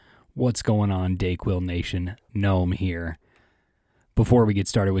What's going on, Dayquil Nation? Gnome here. Before we get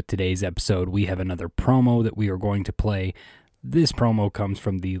started with today's episode, we have another promo that we are going to play. This promo comes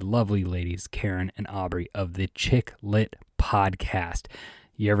from the lovely ladies, Karen and Aubrey of the Chick Lit podcast.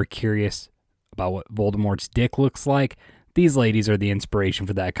 You ever curious about what Voldemort's dick looks like? These ladies are the inspiration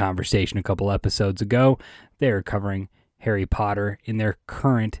for that conversation a couple episodes ago. They are covering Harry Potter in their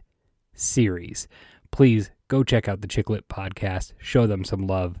current series. Please go check out the Chick Lit podcast. Show them some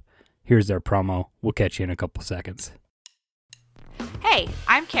love. Here's their promo. We'll catch you in a couple seconds. Hey,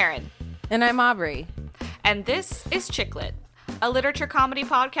 I'm Karen. And I'm Aubrey. And this is Chick Lit, a literature comedy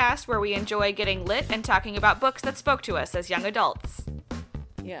podcast where we enjoy getting lit and talking about books that spoke to us as young adults.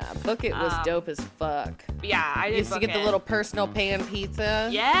 Yeah, Book It was dope as fuck. Yeah, I did used to get the little personal pan pizza.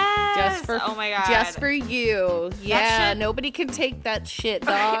 Yes! Oh my god. Just for you. Yeah, nobody can take that shit,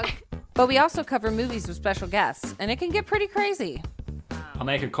 dog. But we also cover movies with special guests, and it can get pretty crazy. I'll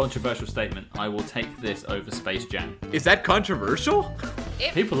make a controversial statement. I will take this over Space Jam. Is that controversial?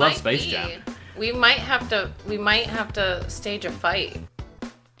 People love Space Jam. We might have to stage a fight.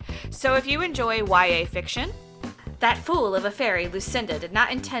 So if you enjoy YA fiction, that fool of a fairy, Lucinda, did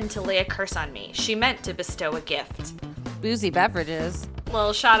not intend to lay a curse on me. She meant to bestow a gift. Boozy beverages.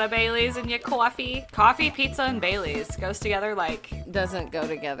 Little shot of Bailey's in your coffee. Coffee, pizza, and Bailey's goes together like... Doesn't go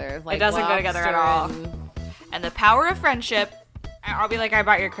together. Like it doesn't go together at all. And the power of friendship... I'll be like, I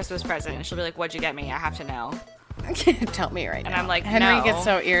bought your Christmas present. And she'll be like, what'd you get me? I have to know. Tell me right now. And I'm like, Henry no. gets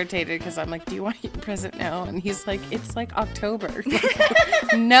so irritated because I'm like, do you want your present now? And he's like, it's like October.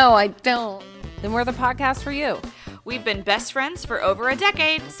 No, I don't. Then we're the podcast for you. We've been best friends for over a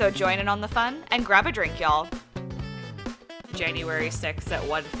decade, so join in on the fun and grab a drink, y'all. January 6th at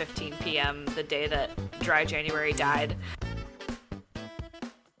 1:15 p.m., the day that Dry January died.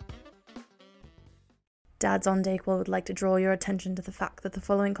 Dads on Dayquil would like to draw your attention to the fact that the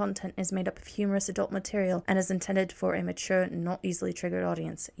following content is made up of humorous adult material and is intended for a mature, not easily triggered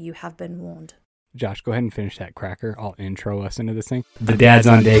audience. You have been warned. Josh, go ahead and finish that cracker. I'll intro us into this thing. The Dads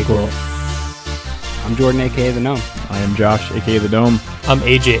on Dayquil. I'm Jordan, a.k.a. The Gnome. I am Josh, a.k.a. The Dome. I'm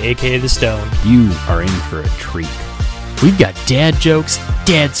AJ, a.k.a. The Stone. You are in for a treat. We've got dad jokes,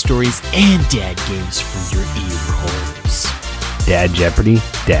 dad stories, and dad games for your ear holes. Dad Jeopardy,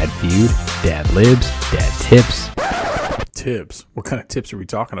 Dad Feud, Dad Libs, Dad Tips. Tips? What kind of tips are we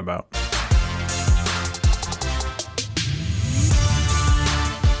talking about?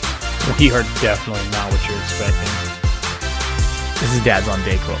 We are definitely not what you're expecting. This is Dad's on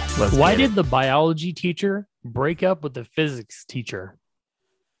Dayquil. Why did the biology teacher break up with the physics teacher?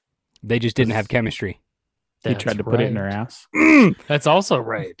 They just didn't have chemistry. He tried to put it in her ass. That's also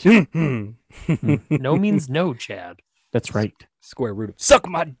right. No means no, Chad. That's right. Square root of suck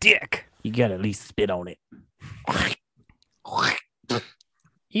my dick. You gotta at least spit on it.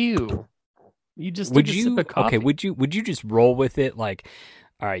 Ew. You just took a sip of coffee. Okay, would you just roll with it? Like,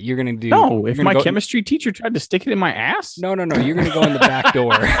 all right, you're gonna do. No, if my chemistry teacher tried to stick it in my ass. No, you're gonna go in the back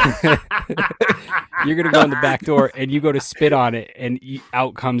door. You're gonna go in the back door, and you go to spit on it, and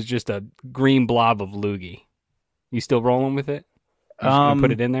out comes just a green blob of loogie. You still rolling with it? You just gonna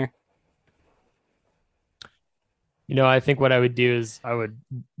put it in there. You know, I think what I would do is I would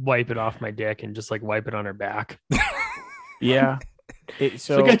wipe it off my dick and just like wipe it on her back. Yeah.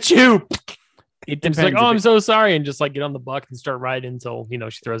 So look at you. It depends. Like, oh, I'm so sorry, and just like get on the buck and start riding until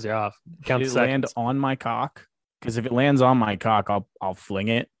she throws you off. Count Did it land on my cock? Because if it lands on my cock, I'll fling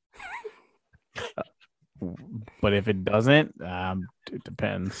it. But if it doesn't, it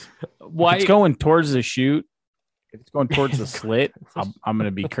depends. Why? If it's going towards the chute. If it's going towards the slit, I'm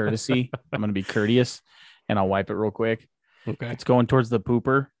gonna be I'm gonna be courteous, and I'll wipe it real quick. Okay. If it's going towards the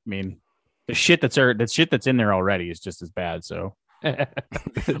pooper. I mean, the shit that's in there already is just as bad. So.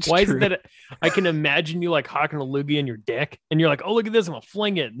 Why is that? I can imagine you like hawking a loogie in your dick, and you're like, "Oh, look at this! I'm gonna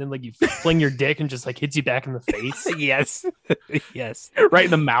fling it," and then like you fling your dick and just like hits you back in the face. Yes, yes, right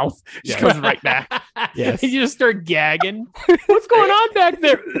in the mouth. Just goes right back. Yes, and you just start gagging. What's going on back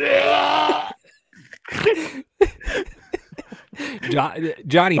there?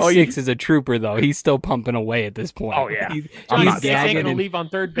 Johnny Six is a trooper, though. He's still pumping away at this point. Oh yeah, Johnny Six ain't gonna leave on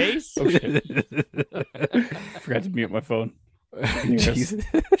third base. Oh, shit. Forgot to mute my phone.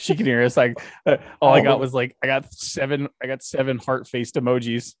 She can hear us. Like all I got was like I got seven heart faced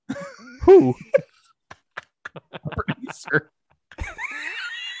emojis. Who?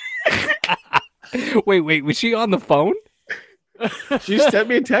 Wait, was she on the phone? She sent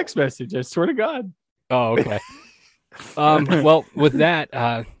me a text message. I swear to God. Oh, okay. Well, with that,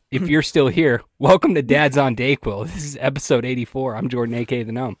 if you're still here, welcome to Dad's on Dayquil. This is episode 84. I'm Jordan, a.k.a.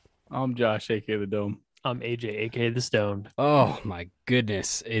 The Gnome. I'm Josh, a.k.a. The Dome. I'm AJ, aka The Stoned. Oh my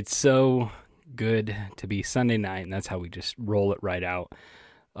goodness. It's so good to be Sunday night, and that's how we just roll it right out.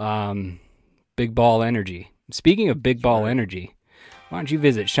 Big Ball Energy. Speaking of Big Ball Energy, why don't you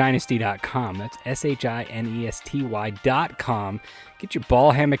visit Shinesty.com? That's SHINESTY.com. Get your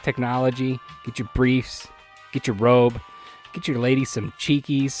ball hammock technology, get your briefs, get your robe, get your ladies some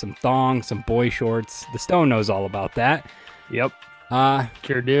cheekies, some thongs, some boy shorts. The Stone knows all about that. Yep.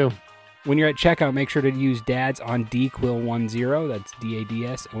 Sure do. When you're at checkout, make sure to use Dads on DQuill10. That's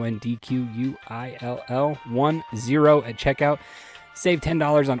DADSONDQUILL10 at checkout. Save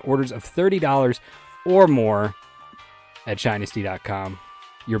 $10 on orders of $30 or more at Shinesty.com.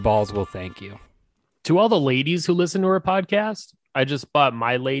 Your balls will thank you. To all the ladies who listen to our podcast, I just bought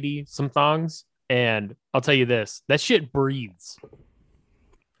my lady some thongs, and I'll tell you this, that shit breathes.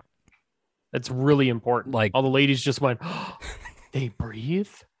 That's really important. Like, all the ladies just went, oh, they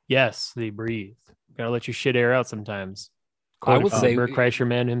breathe? Yes, they breathe. Gotta let your shit air out sometimes. I would say Bert Kreischer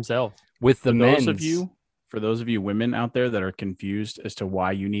man himself. With the men's. For those of you women out there that are confused as to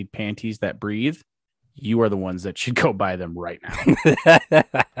why you need panties that breathe, you are the ones that should go buy them right now.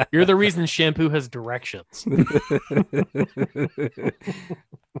 You're the reason shampoo has directions. No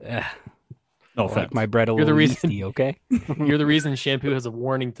offense. Like my bread a little yeasty, okay? You're the reason shampoo has a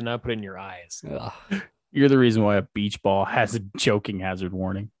warning to not put it in your eyes. You're the reason why a beach ball has a choking hazard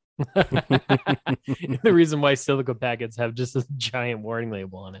warning. The reason why silica packets have just a giant warning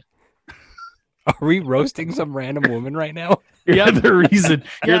label on it. Are we roasting some random woman right now? You're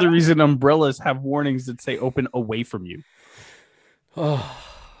the reason umbrellas have warnings that say open away from you. Oh,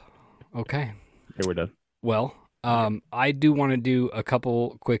 okay. Here we're done. Well, I do want to do a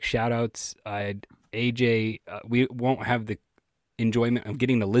couple quick shout outs. AJ, we won't have the enjoyment of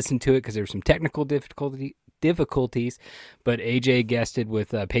getting to listen to it because there's some technical difficulties, but AJ guested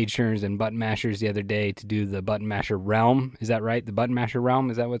with Page Turners and Button Mashers the other day to do the Button Masher Realm. Is that right? The Button Masher Realm,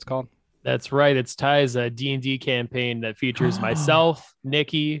 is that what it's called? That's right. It's Ty's D&D campaign that features myself,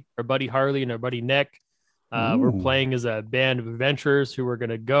 Nikki, our buddy Harley, and our buddy Nick. We're playing as a band of adventurers who are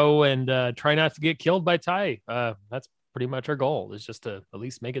going to go and try not to get killed by Ty. That's pretty much our goal, is just to at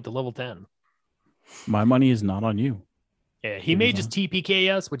least make it to level 10. My money is not on you. Yeah, he may just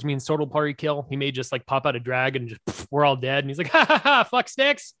TPK us, which means total party kill. He may just like pop out a dragon and just we're all dead. And he's like, ha ha ha, fuck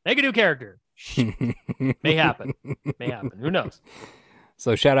sticks. Make a new character. May happen. Who knows?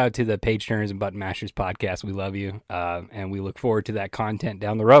 So shout out to the Page Turners and Button Mashers podcast. We love you. And we look forward to that content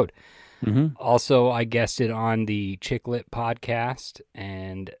down the road. Mm-hmm. Also, I guested on the Chicklet podcast,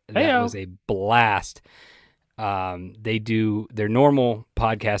 and that was a blast. They do their normal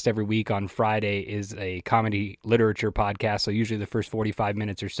podcast every week on Friday is a comedy literature podcast. So usually the first 45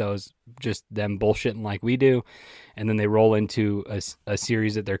 minutes or so is just them bullshitting like we do. And then they roll into a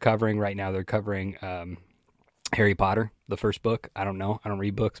series that they're covering. Right now they're covering Harry Potter, the first book. I don't know. I don't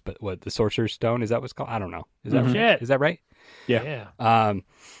read books, but what, the Sorcerer's Stone, is that what's called? I don't know. Is that right? Is that right? Yeah.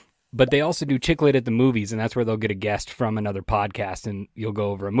 But they also do Chicklet at the movies, and that's where they'll get a guest from another podcast, and you'll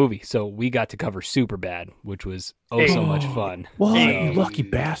go over a movie. So we got to cover Superbad, which was so much fun. Whoa, you lucky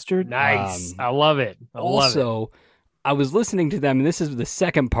bastard. Nice. I love it. I was listening to them, and this is the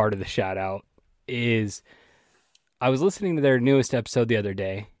second part of the shout-out, is I was listening to their newest episode the other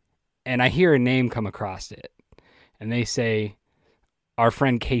day, and I hear a name come across it, and they say, our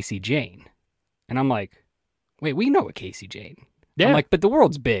friend Casey Jane. And I'm like, wait, we know a Casey Jane. Yeah. I'm like, but the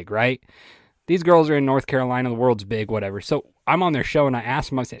world's big, right? These girls are in North Carolina. The world's big, whatever. So I'm on their show, and I asked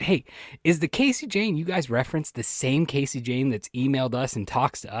them, I said, hey, is the Casey Jane you guys reference the same Casey Jane that's emailed us and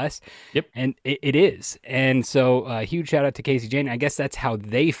talks to us? Yep. And it is. And so huge shout out to Casey Jane. I guess that's how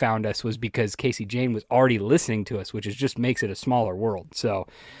they found us, was because Casey Jane was already listening to us, which just makes it a smaller world. So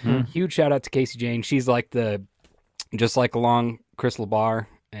huge shout out to Casey Jane. She's like just like along Chris LeBar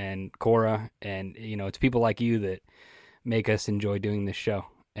and Cora, and, it's people like you that make us enjoy doing this show,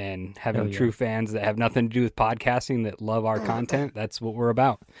 and having true fans that have nothing to do with podcasting that love our content. That's what we're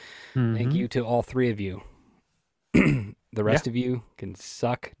about. Thank you to all three of you. The rest of you can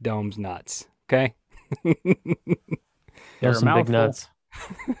suck Dome's nuts. Okay. There's some big nuts.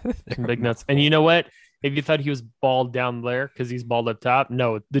 Some big nuts. And you know what? If you thought he was bald down there because he's bald up top,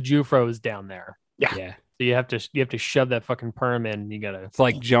 no, the Jufro is down there. Yeah. So you have to shove that fucking perm in. You gotta. It's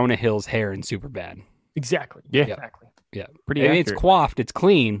like Jonah Hill's hair in Superbad. Exactly. Yeah. Exactly. Yeah, pretty accurate. It's coiffed, it's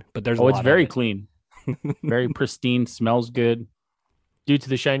clean, but there's a lot it's very clean. Very pristine, smells good. Due to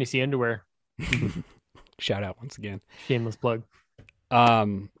the Shiny Sea underwear. Shout out once again. Shameless plug.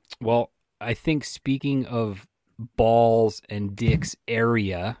 Well, I think speaking of balls and dicks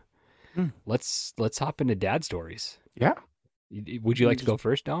area, let's hop into dad stories. Yeah. Would you like to go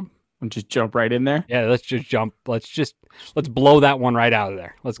first, Dom? And just jump right in there. Yeah, let's just jump. Let's blow that one right out of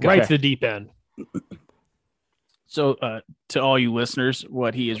there. Let's go. Right to the deep end. So, to all you listeners,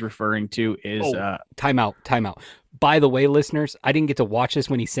 what he is referring to is Time out. By the way, listeners, I didn't get to watch this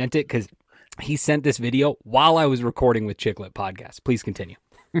when he sent it because he sent this video while I was recording with Chicklet Podcast. Please continue.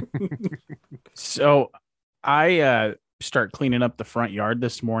 So I start cleaning up the front yard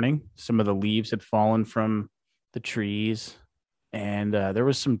this morning. Some of the leaves had fallen from the trees, and there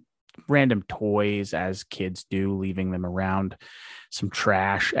was some random toys, as kids do, leaving them around. Some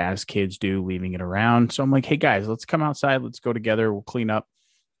trash, as kids do, leaving it around. So I'm like, hey guys, let's come outside. Let's go together. We'll clean up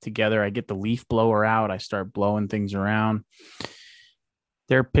together. I get the leaf blower out. I start blowing things around.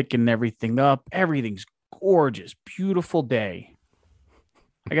 They're picking everything up. Everything's gorgeous. Beautiful day.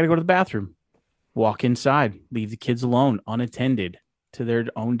 I got to go to the bathroom. Walk inside. Leave the kids alone, unattended to their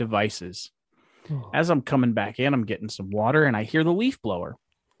own devices. As I'm coming back in, I'm getting some water, and I hear the leaf blower.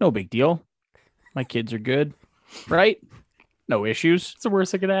 No big deal. My kids are good, right? No issues. It's the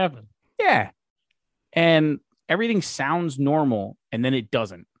worst that could happen. Yeah. And everything sounds normal, and then it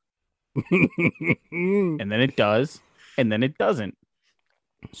doesn't. And then it does, and then it doesn't.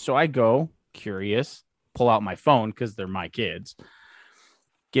 So I go, curious, pull out my phone because they're my kids,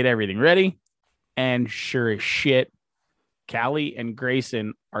 get everything ready, and sure as shit, Callie and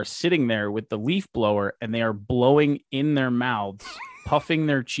Grayson are sitting there with the leaf blower, and they are blowing in their mouths, puffing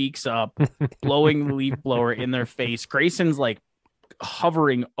their cheeks up, blowing the leaf blower in their face. Grayson's like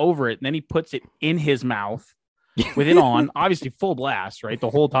hovering over it, and then he puts it in his mouth with it on, obviously full blast, right, the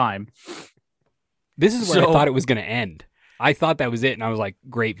whole time. This is where I thought it was going to end. I thought that was it, and I was like,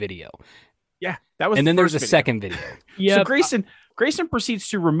 great video. Yeah, that was. And then there's a video. second video. Yeah. So Grayson proceeds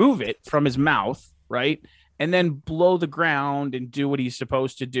to remove it from his mouth, right? And then blow the ground and do what he's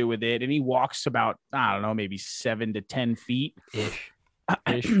supposed to do with it. And he walks about, I don't know, maybe 7 to 10 feet. Ish.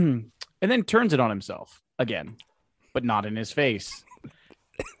 And then turns it on himself again, but not in his face.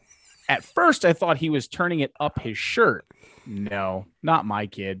 At first, I thought he was turning it up his shirt. No, not my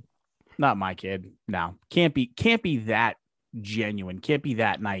kid. Not my kid. No, can't be that genuine. Can't be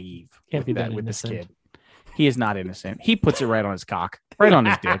that naive. Can't be that with innocent. this kid. He is not innocent. He puts it right on his cock, right on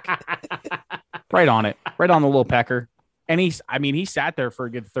his dick, right on it, right on the little pecker. And he sat there for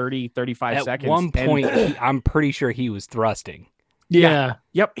a good 30, 35 seconds. At one point, I'm pretty sure he was thrusting. Yeah.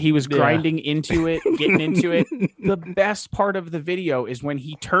 Yep. He was grinding into it, getting into it. The best part of the video is when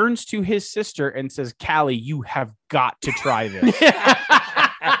he turns to his sister and says, Callie, you have got to try this.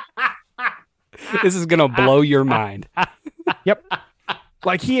 This is going to blow your mind. Yep.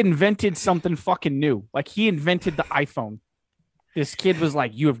 Like he invented something fucking new. Like he invented the iPhone. This kid was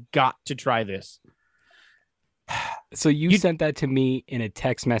like, you have got to try this. So you sent that to me in a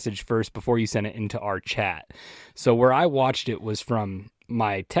text message first before you sent it into our chat. So where I watched it was from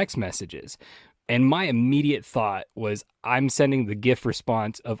my text messages. And my immediate thought was, I'm sending the GIF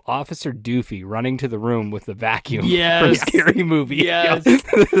response of Officer Doofy running to the room with the vacuum from Scary Movie. Yes.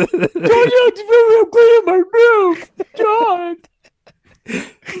 John.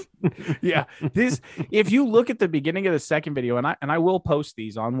 Yeah, if you look at the beginning of the second video, and I will post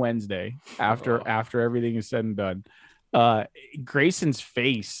these on Wednesday after everything is said and done. Grayson's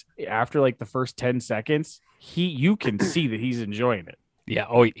face after like the first 10 seconds, you can see that he's enjoying it.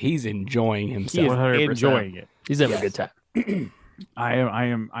 Yeah, he's enjoying himself. He is 100%. enjoying it. He's having a good time. I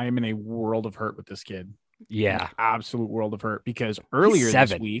am in a world of hurt with this kid. Yeah, Absolute world of hurt, because earlier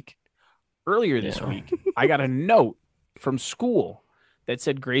this week, I got a note from school that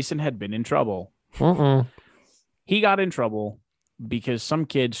said Grayson had been in trouble. He got in trouble because some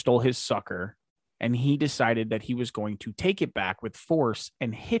kid stole his sucker, and he decided that he was going to take it back with force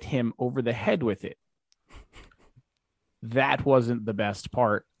and hit him over the head with it. That wasn't the best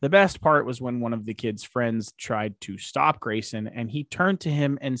part. The best part was when one of the kid's friends tried to stop Grayson, and he turned to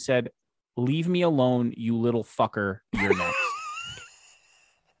him and said, "Leave me alone, you little fucker. You're next."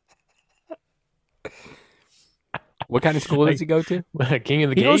 What kind of school does he go to? King of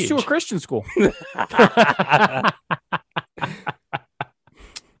the He Cage. goes to a Christian school.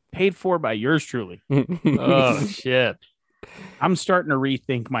 Paid for by yours truly. Oh, shit. I'm starting to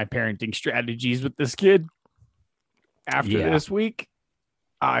rethink my parenting strategies with this kid. After this week,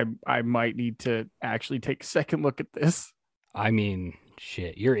 I might need to actually take a second look at this. I mean,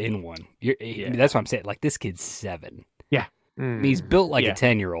 shit, you're in one. That's what I'm saying. Like, this kid's 7. Yeah. I mean, he's built like a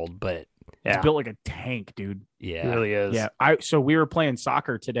 10-year-old, but He's built like a tank, dude. yeah, He really is. Yeah. So we were playing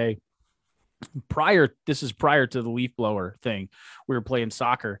soccer today. This is prior to the leaf blower thing. We were playing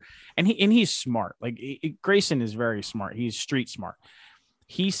soccer, and he's smart. Like Grayson is very smart. He's street smart.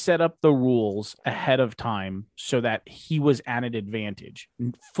 he set up the rules ahead of time so that he was at an advantage,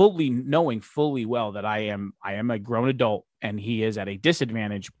 knowing fully well that I am a grown adult and he is at a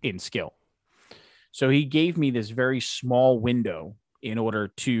disadvantage in skill. So he gave me this very small window in order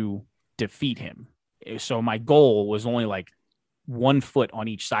to defeat him. So my goal was only like 1 foot on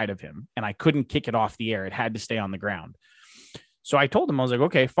each side of him, and I couldn't kick it off the air. It had to stay on the ground. So I told him, I was like,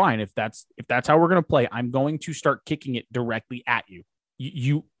 okay, fine. If that's how we're going to play, I'm going to start kicking it directly at you.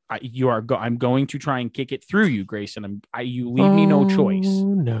 I'm going to try and kick it through you, Grayson. You leave me no choice.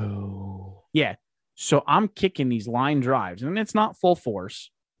 No. Yeah. So I'm kicking these line drives, and it's not full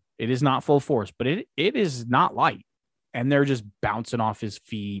force. It is not full force, but it is not light. And they're just bouncing off his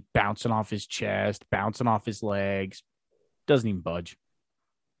feet, bouncing off his chest, bouncing off his legs. Doesn't even budge.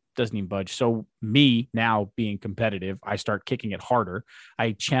 So me now being competitive, I start kicking it harder.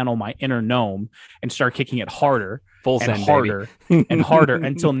 I channel my inner gnome and start kicking it harder, Full and send, harder baby. and harder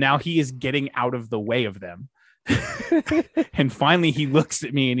until now he is getting out of the way of them. And finally he looks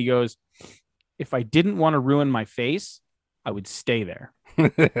at me and he goes, if I didn't want to ruin my face, I would stay there.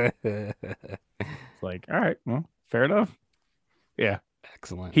 It's like, all right, well, fair enough. Yeah.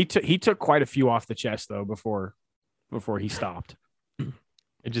 Excellent. He took quite a few off the chest though before he stopped.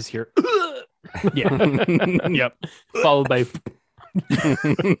 I just hear, Yeah. Yep. followed by,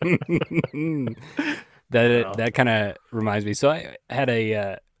 That kind of reminds me. So I had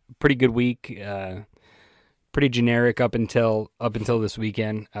a pretty good week, pretty generic up until this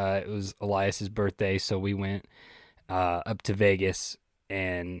weekend. It was Elias's birthday, so we went up to Vegas,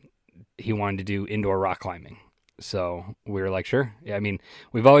 and he wanted to do indoor rock climbing. So we were like, sure. Yeah, I mean,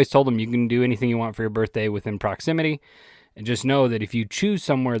 we've always told him you can do anything you want for your birthday within proximity. And just know that if you choose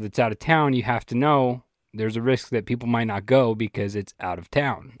somewhere that's out of town, you have to know there's a risk that people might not go because it's out of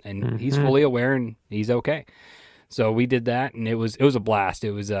town. And he's fully aware and he's okay. So we did that, and it was a blast.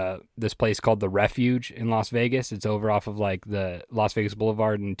 It was this place called The Refuge in Las Vegas. It's over off of like the Las Vegas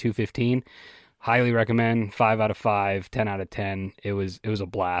Boulevard and 215. Highly recommend. 5 out of 5, 10 out of 10. It was a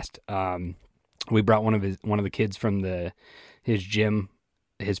blast. We brought one of the kids from his gym.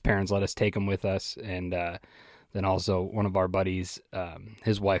 His parents let us take him with us, and then also one of our buddies,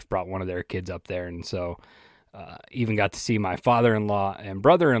 his wife brought one of their kids up there. And so even got to see my father-in-law and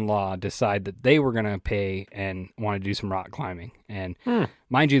brother-in-law decide that they were going to pay and want to do some rock climbing. And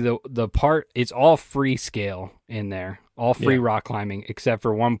mind you, the part, it's all free scale in there, all free rock climbing, except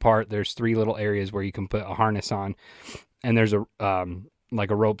for one part. There's 3 little areas where you can put a harness on, and there's a like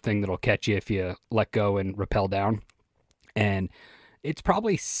a rope thing that'll catch you if you let go and rappel down. And it's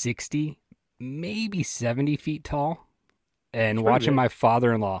probably 60, maybe 70 feet tall. And watching my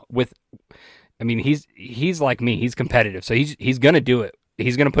father-in-law he's like me. He's competitive. So he's going to do it.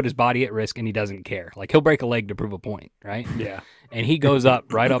 He's going to put his body at risk, and he doesn't care. Like, he'll break a leg to prove a point, right? yeah. And he goes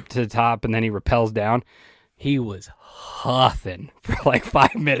up right up to the top, and then he rappels down. He was huffing for like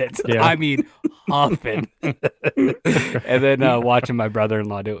 5 minutes. Yeah. I mean, huffing. And then watching my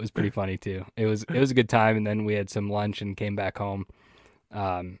brother-in-law do it was pretty funny too. It was a good time. And then we had some lunch and came back home.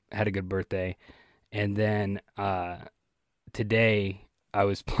 Had a good birthday. And then today I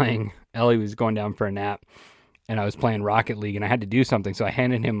was playing, Ellie was going down for a nap, and I was playing Rocket League, and I had to do something. So I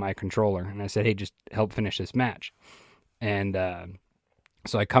handed him my controller, and I said, hey, just help finish this match. And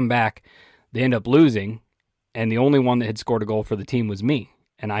so I come back, they end up losing, and the only one that had scored a goal for the team was me,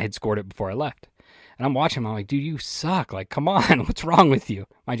 and I had scored it before I left. And I'm watching him, I'm like, dude, you suck. Like, come on, what's wrong with you?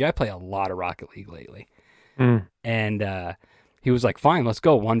 Mind you, I play a lot of Rocket League lately. And he was like, fine, let's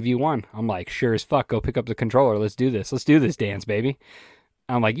go, 1v1. I'm like, sure as fuck, go pick up the controller. Let's do this. Let's do this dance, baby.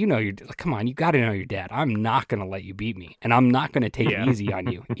 I'm like, come on, you got to know your dad. I'm not going to let you beat me, and I'm not going to take it easy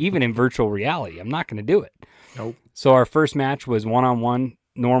on you. Even in virtual reality, I'm not going to do it. Nope. So our first match was 1-on-1,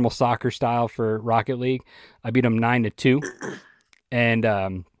 normal soccer style for Rocket League. I beat him 9-2. And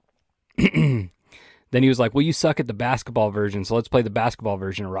then he was like, well, you suck at the basketball version, so let's play the basketball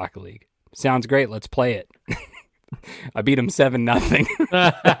version of Rocket League. Sounds great. Let's play it. I beat him 7-0.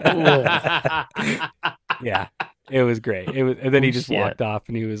 Yeah, it was great. And then he just walked off,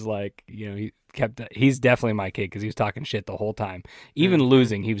 and he was like, he's definitely my kid because he was talking shit the whole time. Even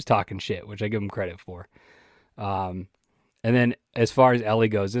losing, he was talking shit, which I give him credit for. And then as far as Ellie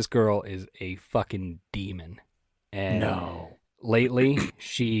goes, this girl is a fucking demon. And lately,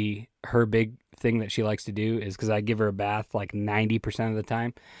 her big thing that she likes to do is, because I give her a bath like 90% of the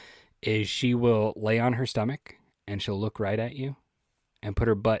time, is she will lay on her stomach and she'll look right at you and put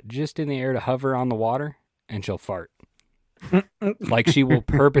her butt just in the air to hover on the water, and she'll fart. Like, she will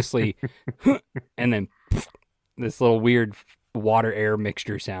purposely, and then this little weird water air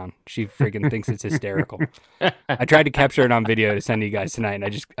mixture sound. She freaking thinks it's hysterical. I tried to capture it on video to send you guys tonight,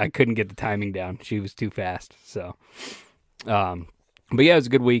 and I couldn't get the timing down. She was too fast. So, but yeah, it was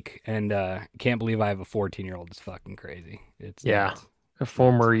a good week, and can't believe I have a 14-year-old. It's fucking crazy. It's nuts.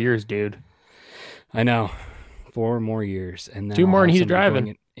 4 more years, dude. I know, 4 more years, and then 2 more, and he's somebody driving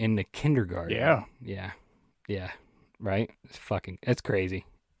going into kindergarten. Yeah. Right? It's crazy.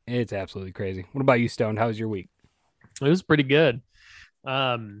 It's absolutely crazy. What about you, Stone? How was your week? It was pretty good.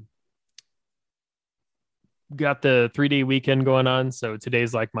 Got the 3-day weekend going on. So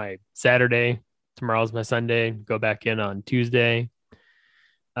today's like my Saturday. Tomorrow's my Sunday. Go back in on Tuesday.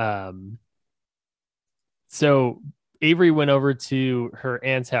 So Avery went over to her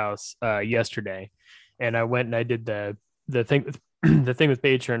aunt's house yesterday, and I went and I did the thing with the thing with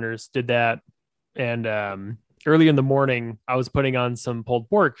page turners. Did that, and early in the morning I was putting on some pulled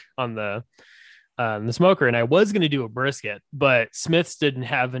pork on the smoker, and I was going to do a brisket, but Smith's didn't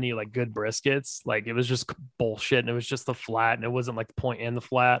have any like good briskets. Like it was just bullshit, and it was just the flat, and it wasn't like the point and the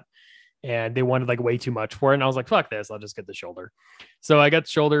flat, and they wanted like way too much for it. And I was like, fuck this, I'll just get the shoulder. So I got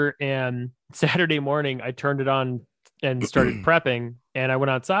the shoulder, and Saturday morning I turned it on and started prepping, and I went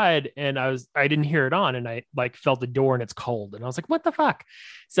outside, and I didn't hear it on, and I like felt the door, and it's cold, and I was like, what the fuck?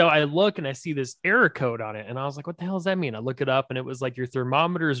 So I look and I see this error code on it, and I was like, what the hell does that mean? I look it up, and it was like your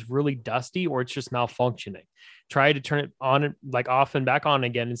thermometer is really dusty, or it's just malfunctioning. Try to turn it on, like off and back on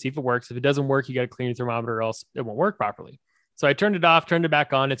again, and see if it works. If it doesn't work, you got to clean your thermometer, or else it won't work properly. So I turned it off, turned it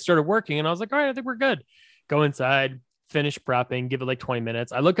back on. It started working, and I was like, all right, I think we're good. Go inside, finish prepping, give it like 20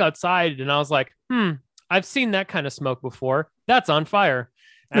 minutes. I look outside, and I was like, I've seen that kind of smoke before. That's on fire.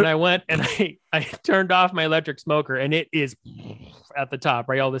 And I went and I turned off my electric smoker, and it is at the top,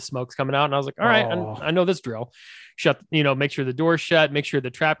 right? All this smoke's coming out. And I was like, all right, I know this drill. Make sure the door's shut, make sure the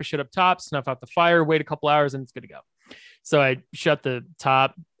trap is shut up top, snuff out the fire, wait a couple hours, and it's good to go. So I shut the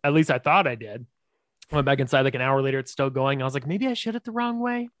top. At least I thought I did. Went back inside like an hour later. It's still going. I was like, maybe I shut it the wrong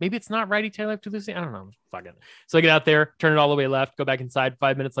way. Maybe it's not righty tail left to Lucy. I don't know. Fuck it. So I get out there, turn it all the way left, go back inside.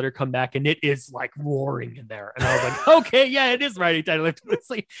 5 minutes later, come back, and it is like roaring in there. And I was like, okay, yeah, it is righty tail left to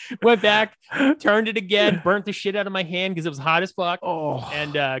Lucy. Went back, turned it again, burnt the shit out of my hand because it was hot as fuck.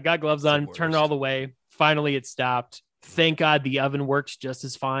 And got gloves on, turned it all the way. Finally, it stopped. Thank God the oven works just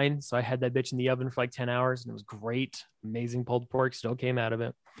as fine. So I had that bitch in the oven for like 10 hours, and it was great. Amazing pulled pork still came out of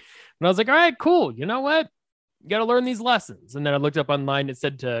it. And I was like, all right, cool. You know what? You got to learn these lessons. And then I looked up online. It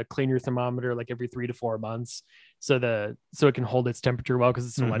said to clean your thermometer like every 3 to 4 months so it can hold its temperature well, because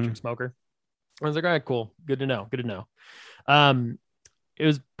it's an electric smoker. I was like, all right, cool. Good to know. It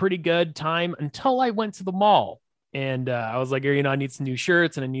was pretty good time until I went to the mall. And I was like, I need some new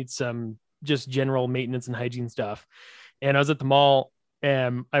shirts, and I need some just general maintenance and hygiene stuff. And I was at the mall,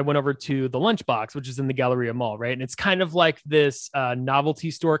 and I went over to the Lunchbox, which is in the Galleria Mall, right? And it's kind of like this novelty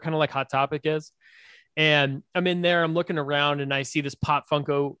store, kind of like Hot Topic is. And I'm in there, I'm looking around, and I see this Pop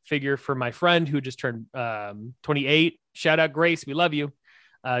Funko figure for my friend who just turned 28. Shout out Grace, we love you.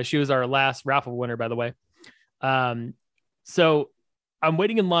 She was our last raffle winner, by the way. So I'm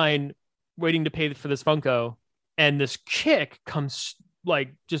waiting in line, waiting to pay for this Funko, and this chick comes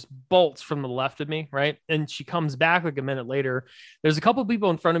like just bolts from the left of me, right? And she comes back like a minute later. There's a couple of people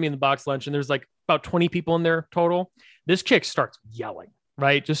in front of me in the box lunch, and there's like about 20 people in there total. This chick starts yelling,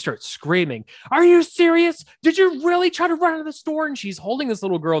 right? Just starts screaming. Are you serious? Did you really try to run out of the store? And she's holding this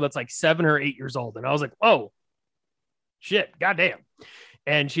little girl that's like 7 or 8 years old. And I was like, oh, shit, goddamn.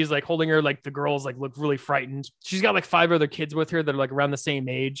 And she's like holding her, like the girls like look really frightened. She's got like 5 other kids with her that are like around the same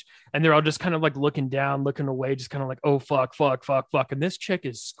age. And they're all just kind of like looking down, looking away, just kind of like, oh, fuck. And this chick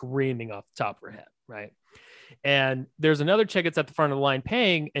is screaming off the top of her head, right? And there's another chick that's at the front of the line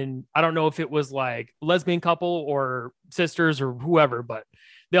paying. And I don't know if it was like a lesbian couple or sisters or whoever, but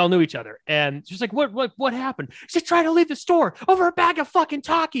they all knew each other. And she's like, what happened? She's trying to leave the store over a bag of fucking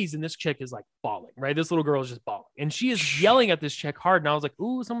Takis. And this chick is like bawling, right? This little girl is just bawling. And she is yelling at this chick hard. And I was like,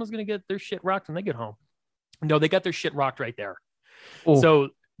 ooh, someone's going to get their shit rocked when they get home. No, they got their shit rocked right there. Ooh. So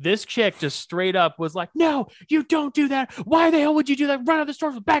this chick just straight up was like, no, you don't do that. Why the hell would you do that? Run out of the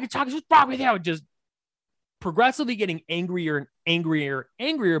store with a bag of Takis. What's wrong with you? Just progressively getting angrier and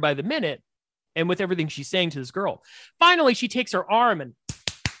angrier by the minute. And with everything she's saying to this girl, finally, she takes her arm and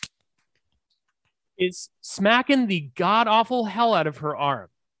is smacking the god awful hell out of her arm.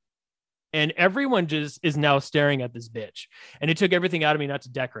 And everyone just is now staring at this bitch. And it took everything out of me not to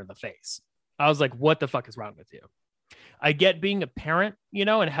deck her in the face. I was like, what the fuck is wrong with you? I get being a parent,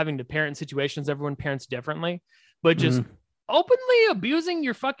 and having to parent in situations, everyone parents differently, but just openly abusing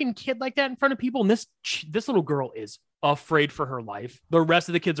your fucking kid like that in front of people. And this little girl is afraid for her life. The rest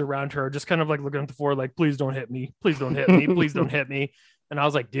of the kids around her are just kind of like looking at the floor, like, please don't hit me. Please don't hit me. Please don't hit me. And I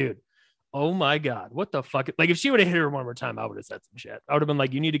was like, dude, oh my God, what the fuck? Like, if she would have hit her one more time, I would have said some shit. I would have been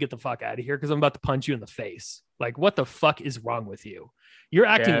like, you need to get the fuck out of here because I'm about to punch you in the face. Like, what the fuck is wrong with you? You're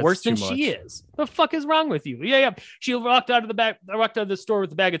acting worse than she is. The fuck is wrong with you? Yeah. She walked out of the back. I walked out of the store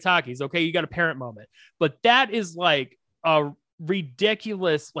with a bag of Takis. Okay, you got a parent moment. But that is like a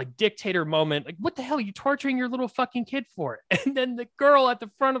ridiculous, like, dictator moment. Like, what the hell are you torturing your little fucking kid for? And then the girl at the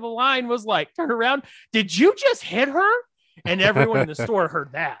front of the line was like, turn around. Did you just hit her? And everyone in the store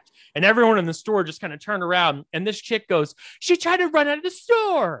heard that. And everyone in the store just kind of turned around. And this chick goes, she tried to run out of the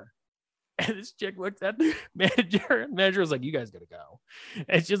store. And this chick looks at the manager, and the manager was like, you guys gotta go.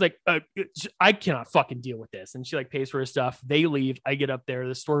 And she's like, I cannot fucking deal with this. And she like pays for her stuff. They leave. I get up there.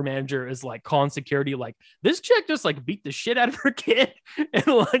 The store manager is like calling security, like, this chick just like beat the shit out of her kid in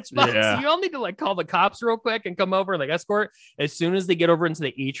a lunchbox. Yeah. You all need to like call the cops real quick and come over and like escort. As soon as they get over into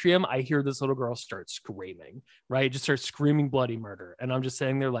the atrium, I hear this little girl start screaming, right? Just start screaming bloody murder. And I'm just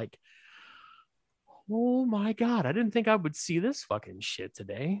sitting there like, oh my God, I didn't think I would see this fucking shit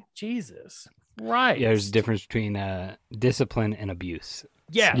today. Jesus. Right. Yeah, there's a difference between discipline and abuse.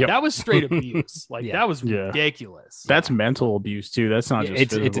 Yeah, Yep. that was straight abuse. Like, Yeah. that was Yeah. ridiculous. That's mental abuse too. That's not just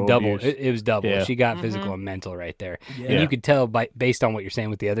It's a physical double. abuse. It was double. Yeah. She got physical and mental right there, Yeah. and you could tell based on what you're saying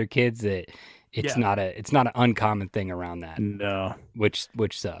with the other kids that it's Yeah. not an uncommon thing around that, No. which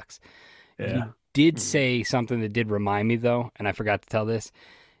sucks. Yeah. You did say something that did remind me though, and I forgot to tell this.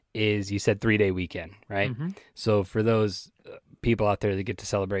 Is you said 3-day weekend, right? Mhm. So for those people out there that get to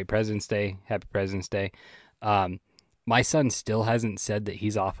celebrate President's Day, happy President's Day. My son still hasn't said that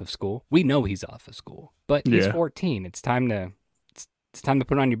he's off of school. We know he's off of school, but he's Yeah. 14. It's time to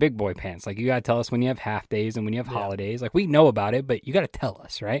put on your big boy pants. Like, you got to tell us when you have half days and when you have holidays. Like, we know about it, but you got to tell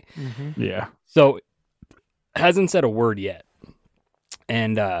us, right? Mm-hmm. Yeah. So hasn't said a word yet.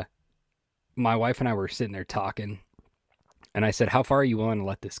 And my wife and I were sitting there talking, and I said, how far are you willing to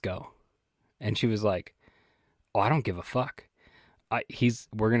let this go? And she was like, oh, I don't give a fuck.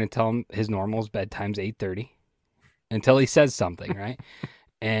 We're going to tell him his normal is bedtime's 8:30 until he says something, right?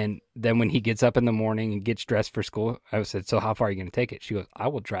 And then when he gets up in the morning and gets dressed for school, I said, so how far are you going to take it? She goes, I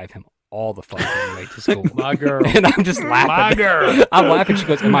will drive him all the fucking way to school. My girl. And I'm just laughing. My girl. I'm laughing. She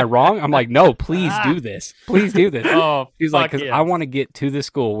goes, am I wrong? I'm like, no, please do this. Please do this. Oh, She's like, fuck because yes. I want to get to the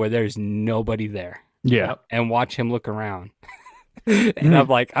school where there's nobody there Yeah. and watch him look around. And I'm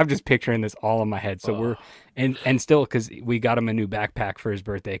like, I'm just picturing this all in my head. So we're, and still, because we got him a new backpack for his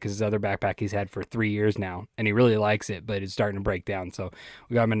birthday, because his other backpack he's had for 3 years now, and he really likes it, but it's starting to break down. So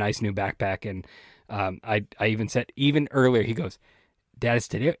we got him a nice new backpack. And I even said, even earlier, he goes, Dad,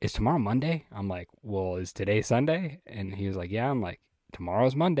 is tomorrow Monday? I'm like, well, is today Sunday? And he was like, yeah. I'm like,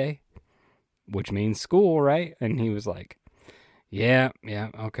 tomorrow's Monday, which means school, right? And he was like, yeah,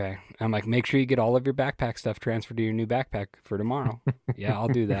 okay. I'm like, make sure you get all of your backpack stuff transferred to your new backpack for tomorrow. Yeah, I'll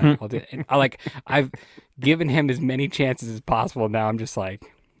do that. I'll do it. And I've given him as many chances as possible. Now I'm just like,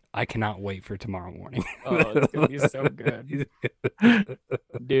 I cannot wait for tomorrow morning. Oh, it's gonna be so good.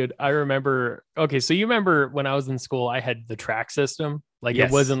 Dude, I remember, okay, so you remember when I was in school, I had the track system. Like,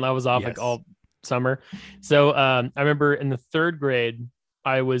 Yes. I was off Yes. like all summer. So I remember in the 3rd grade,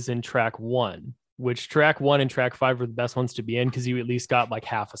 I was in track 1, which track 1 and track 5 were the best ones to be in because you at least got like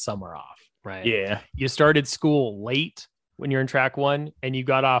half a summer off, right? Yeah. You started school late when you're in track 1 and you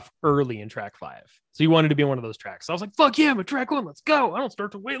got off early in track 5. So you wanted to be in one of those tracks. So I was like, fuck yeah, I'm at track 1. Let's go. I don't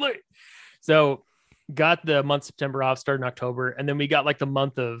start till way late. So got the month September off, started in October. And then we got like the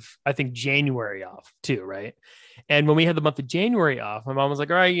month of, I think, January off too, right? And when we had the month of January off, my mom was like,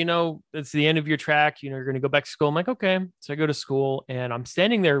 all right, it's the end of your track. You're going to go back to school. I'm like, okay. So I go to school and I'm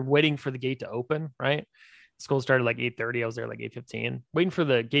standing there waiting for the gate to open, right? School started like 8:30. I was there like 8:15, waiting for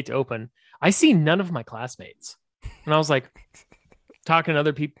the gate to open. I see none of my classmates. And I was like, talking to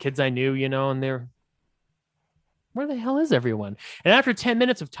other kids I knew, and they're, where the hell is everyone? And after 10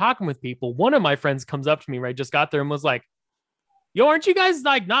 minutes of talking with people, one of my friends comes up to me, right? Just got there and was like, yo, aren't you guys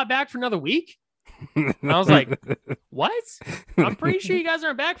like not back for another week? And I was like, what? I'm pretty sure you guys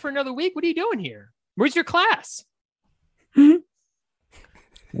aren't back for another week. What are you doing here? Where's your class?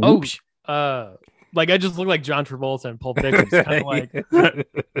 Whoops. Like I just look like John Travolta in Pulp Fiction. Kind of like, what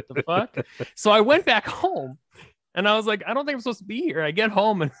the fuck? So I went back home and I was like, I don't think I'm supposed to be here. I get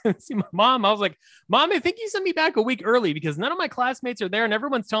home and see my mom. I was like, Mom, I think you sent me back a week early because none of my classmates are there and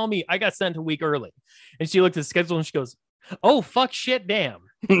everyone's telling me I got sent a week early. And she looked at the schedule and she goes, oh, fuck, shit, damn.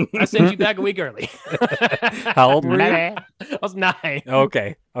 I sent you back a week early. How old were you? I was 9.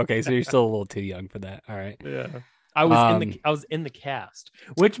 Okay. So you're still a little too young for that. All right. Yeah. I was in the cast,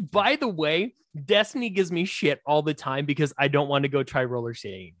 which, by the way, Destiny gives me shit all the time because I don't want to go try roller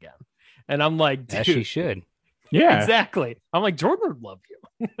skating again. And I'm like, dude, as she should. Yeah, exactly. I'm like, Jordan would love you.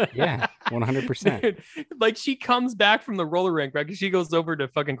 Yeah, 100%. Dude, like she comes back from the roller rink, right? Because she goes over to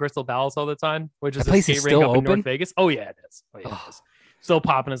fucking Crystal Palace all the time, which is That a place skate is rink still up in North open? Vegas. Oh yeah, it is. Oh yeah, it is. Still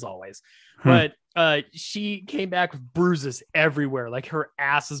popping as always. But she came back with bruises everywhere. Like her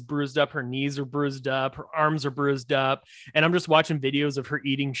ass is bruised up, her knees are bruised up, her arms are bruised up. And I'm just watching videos of her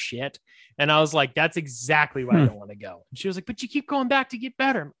eating shit. And I was like, that's exactly why I don't want to go. And she was like, but you keep going back to get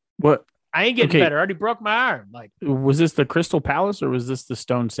better. what I ain't getting better. I already broke my arm. Like, was this, the Crystal Palace or was this the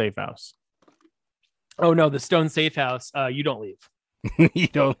Stone Safe House? oh no, the Stone Safe House. You don't leave. You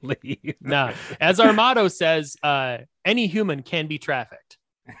don't leave. No. As our motto says, any human can be trafficked.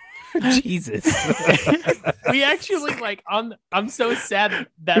 Jesus. We actually I'm so sad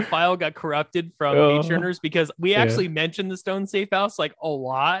that file got corrupted from Patreoners because we actually mentioned the Stone Safe House like a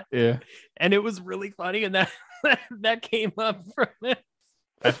lot. Yeah. And it was really funny. And that came up from it.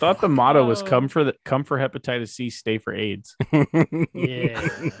 I thought the motto was come for hepatitis C, stay for AIDS. Yeah.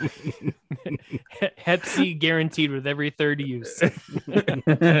 Hep C guaranteed with every third use.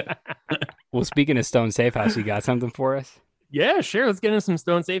 Well, speaking of Stone Safe House, you got something for us? Yeah, sure. Let's get into some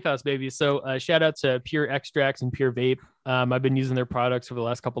Stone Safe House, baby. So shout out to Pure Extracts and Pure Vape. I've been using their products over the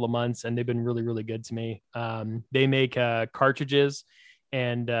last couple of months, and they've been really, really good to me. They make cartridges,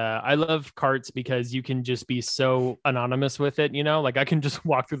 and I love carts because you can just be so anonymous with it. You know, like I can just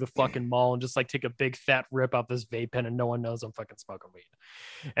walk through the fucking mall and just like take a big fat rip out this vape pen, and no one knows I'm fucking smoking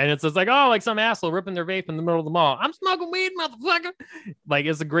weed. And it's just like, oh, like some asshole ripping their vape in the middle of the mall. I'm smoking weed, motherfucker. Like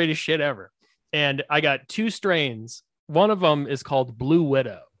it's the greatest shit ever. And I got 2 strains. One of them is called Blue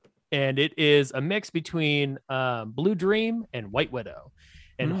Widow, and it is a mix between Blue Dream and White Widow.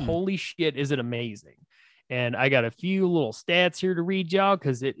 And holy shit, is it amazing. And I got a few little stats here to read y'all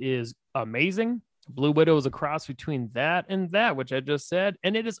because it is amazing. Blue Widow is a cross between that and that, which I just said,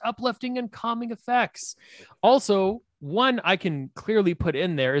 and it is uplifting and calming effects. Also, one I can clearly put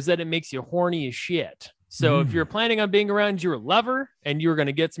in there is that it makes you horny as shit. So if you're planning on being around your lover and you're going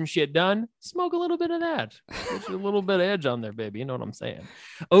to get some shit done, smoke a little bit of that. Get you a little bit of edge on there, baby. You know what I'm saying?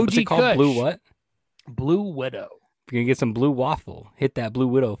 What's it OG called? Kush. Blue what? Blue Widow. If you're going to get some blue waffle, hit that Blue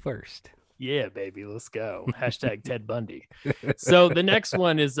Widow first. Yeah, baby. Let's go. Hashtag Ted Bundy. So the next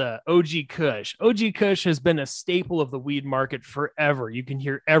one is OG Kush. OG Kush has been a staple of the weed market forever. You can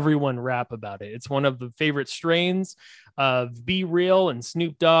hear everyone rap about it. It's one of the favorite strains of Be Real and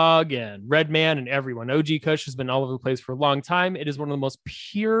Snoop Dogg and Redman and everyone. OG Kush has been all over the place for a long time. It is one of the most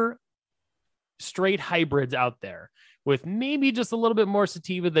pure straight hybrids out there with maybe just a little bit more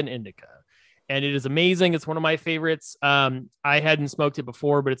sativa than indica. And it is amazing. It's one of my favorites. I hadn't smoked it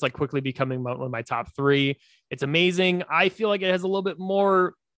before, but it's like quickly becoming one of my top 3. It's amazing. I feel like it has a little bit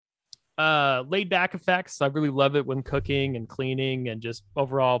more laid back effects. I really love it when cooking and cleaning and just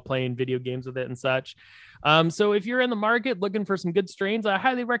overall playing video games with it and such. So if you're in the market looking for some good strains, I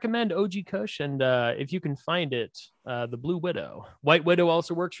highly recommend OG Kush. And if you can find it, the Blue Widow. White Widow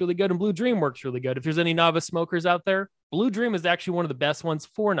also works really good, and Blue Dream works really good. If there's any novice smokers out there, Blue Dream is actually one of the best ones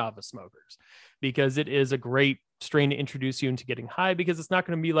for novice smokers because it is a great strain to introduce you into getting high because it's not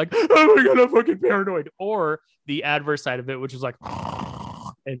going to be like, oh my God, I'm fucking paranoid, or the adverse side of it, which is like,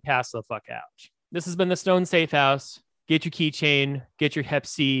 and pass the fuck out. This has been the Stone Safe House. Get your keychain, get your Hep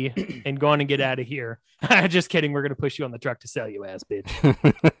C, and go on and get out of here. Just kidding. We're going to push you on the truck to sell you, ass bitch.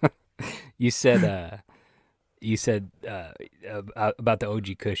 You said about the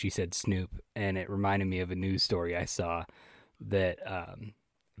OG Kush, you said Snoop, and it reminded me of a news story I saw that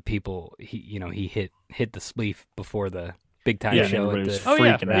people he hit the spleef before the big time show. Everybody was Oh,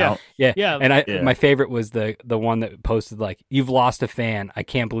 yeah, freaking out. Yeah. And my favorite was the one that posted like, "You've lost a fan. I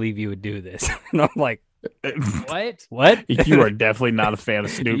can't believe you would do this." And I'm like, What? You are definitely not a fan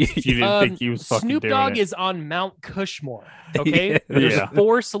of Snoop. If you didn't think he was fucking Snoop doing Dogg it. is on Mount Cushmore. Okay, there's Yeah.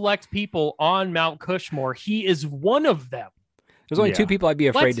 4 select people on Mount Cushmore. He is one of them. there's only Yeah. 2 people I'd be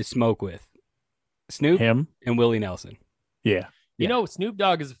afraid What? to smoke with: Snoop him. and Willie Nelson. Yeah. You know, Snoop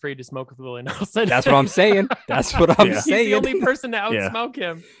Dogg is afraid to smoke with Willie Nelson. That's what I'm saying. That's what I'm Yeah. He's saying. the only person to Yeah. outsmoke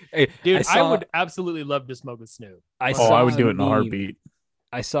him. Hey, Dude, I saw- would absolutely love to smoke with Snoop. I Oh, I would saw do it in a meme- heartbeat.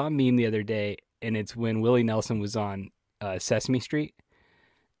 I saw a meme the other day, and it's when Willie Nelson was on Sesame Street,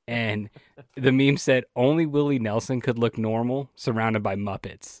 and the meme said only Willie Nelson could look normal surrounded by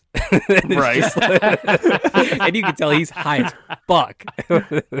Muppets. And it's Right. just like- and you can tell he's high as fuck.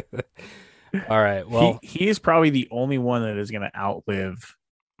 All right, well, He is probably the only one that is going to outlive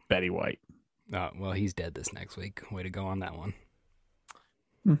Betty White. well, he's dead this next week. Way to go on that one.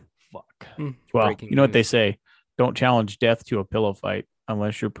 Fuck. Well, Breaking you know what they news. say: Don't challenge death to a pillow fight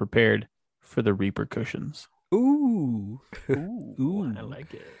unless you're prepared for the repercussions. Ooh. Ooh, I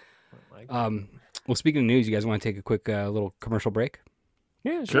like it. Well, speaking of news, you guys want to take a quick little commercial break?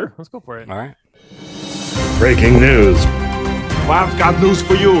 Yeah, sure. Let's go for it. All right. Breaking news. Bob's got news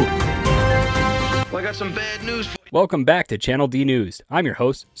for you. Well, I got some bad news for you. Welcome back to Channel D News. I'm your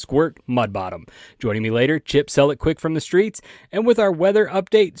host, Squirt Mudbottom. Joining me later, Chip Sell It Quick from the streets, and with our weather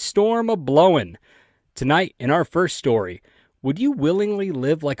update, Storm a-blowin'. Tonight, in our first story, would you willingly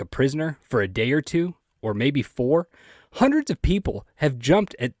live like a prisoner for a day or two, or maybe 4? Hundreds of people have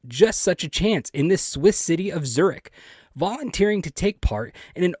jumped at just such a chance in this Swiss city of Zurich, volunteering to take part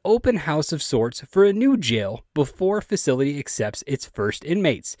in an open house of sorts for a new jail before a facility accepts its first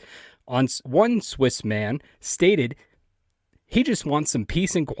inmates. One Swiss man stated he just wants some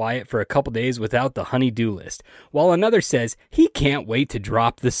peace and quiet for a couple days without the honey-do list, while another says he can't wait to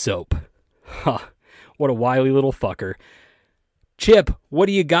drop the soap. Huh, what a wily little fucker. Chip, what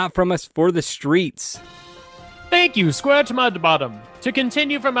do you got from us for the streets? Thank you, Squirt Mudbottom. To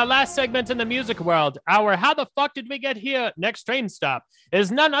continue from our last segment in the music world, our How the Fuck Did We Get Here next train stop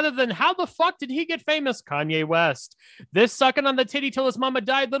is none other than How the Fuck Did He Get Famous, Kanye West. This sucking on the titty till his mama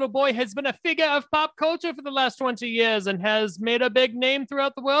died little boy has been a figure of pop culture for the last 20 years and has made a big name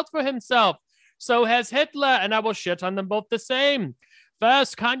throughout the world for himself. So has Hitler, and I will shit on them both the same.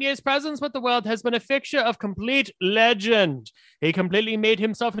 First, Kanye's presence with the world has been a fixture of complete legend. He completely made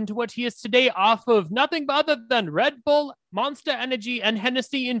himself into what he is today off of nothing other than Red Bull, Monster Energy, and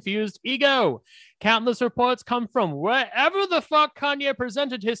Hennessy-infused ego. Countless reports come from wherever the fuck Kanye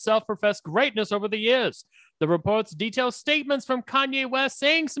presented his self-professed greatness over the years. The reports detail statements from Kanye West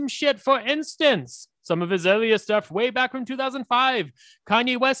saying some shit. For instance, some of his earliest stuff way back from 2005.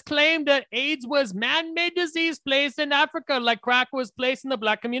 Kanye West claimed that AIDS was man-made disease placed in Africa like crack was placed in the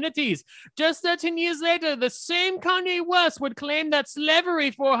black communities. Just 13 years later, the same Kanye West would claim that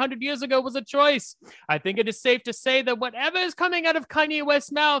slavery 400 years ago was a choice. I think it is safe to say that whatever is coming out of Kanye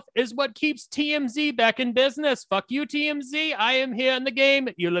West's mouth is what keeps TMZ back in business. Fuck you, TMZ. I am here in the game,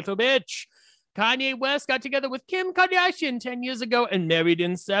 you little bitch. Kanye West got together with Kim Kardashian 10 years ago and married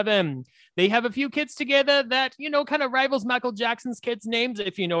in 7. They have a few kids together that, kind of rivals Michael Jackson's kids' names,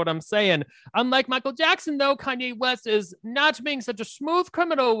 if you know what I'm saying. Unlike Michael Jackson, though, Kanye West is not being such a smooth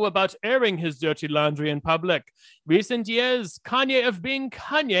criminal about airing his dirty laundry in public. Recent years, Kanye of being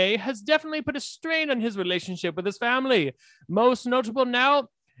Kanye has definitely put a strain on his relationship with his family. Most notable now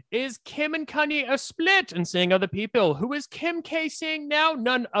is Kim and Kanye are split and seeing other people. Who is Kim K seeing now?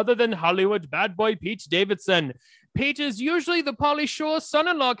 None other than Hollywood bad boy Pete Davidson. Pete is usually the Pauly Shore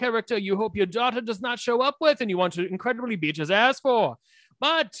son-in-law character you hope your daughter does not show up with and you want to incredibly beat his ass for.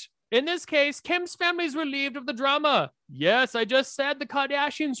 But in this case, Kim's family is relieved of the drama. Yes, I just said the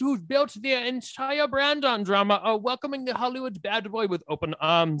Kardashians, who've built their entire brand on drama, are welcoming the Hollywood bad boy with open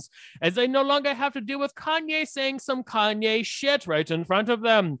arms, as they no longer have to deal with Kanye saying some Kanye shit right in front of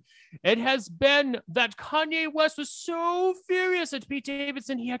them. It has been that Kanye West was so furious at Pete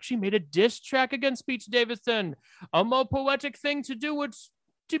Davidson, he actually made a diss track against Pete Davidson. A more poetic thing to do would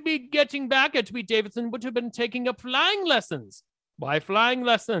to be getting back at Pete Davidson would have been taking up flying lessons. Why flying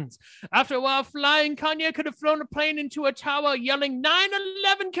lessons? After a while flying, Kanye could have flown a plane into a tower yelling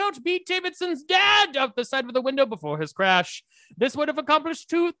 9/11 killed Pete Davidson's dad out the side of the window before his crash. This would have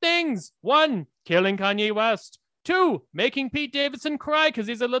accomplished 2 things. 1, killing Kanye West. 2, making Pete Davidson cry because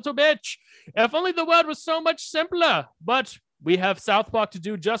he's a little bitch. If only the world was so much simpler. But we have South Park to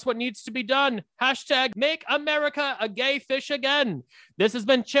do just what needs to be done. # make America a gay fish again. This has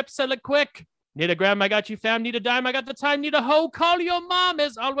been Chip Sell It Quick. Need a gram, I got you, fam. Need a dime, I got the time. Need a hoe, call your mom.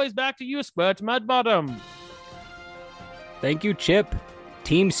 Is always back to you, Squirt Mudbottom. Thank you, Chip.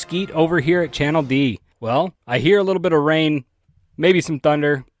 Team Skeet over here at Channel D. Well, I hear a little bit of rain, maybe some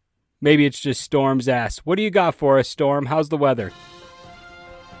thunder. Maybe it's just Storm's ass. What do you got for us, Storm? How's the weather?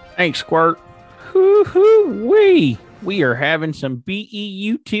 Thanks, Squirt. Hoo-hoo-wee. We are having some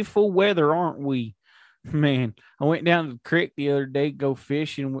beautiful weather, aren't we? Man, I went down to the creek the other day, go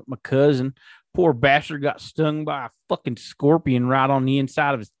fishing with my cousin. Poor bastard got stung by a fucking scorpion right on the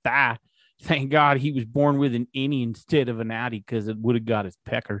inside of his thigh. Thank God he was born with an innie instead of an outie because it would have got his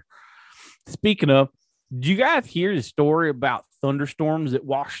pecker. Speaking of, did you guys hear the story about thunderstorms that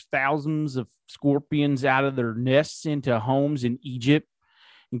washed thousands of scorpions out of their nests into homes in Egypt?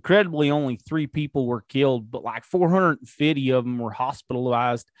 Incredibly, only 3 people were killed, but like 450 of them were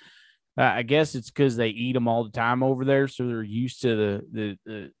hospitalized. I guess it's because they eat them all the time over there, so they're used to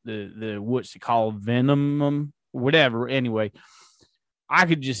the what's it called, venom, whatever. Anyway, I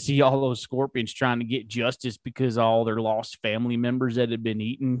could just see all those scorpions trying to get justice because of all their lost family members that had been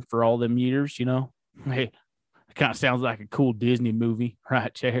eaten for all them years. Hey, Kind of sounds like a cool Disney movie,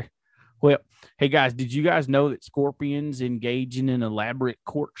 right there. Well, hey guys, did you guys know that scorpions engage in an elaborate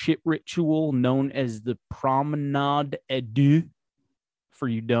courtship ritual known as the promenade à deux? For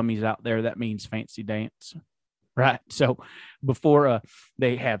you dummies out there, that means fancy dance, right? So before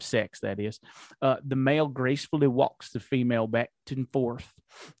they have sex, that is, the male gracefully walks the female back and forth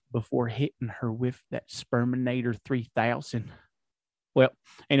before hitting her with that Sperminator 3000. Well,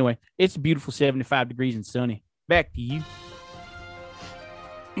 anyway, it's a beautiful 75 degrees and sunny. Back to you.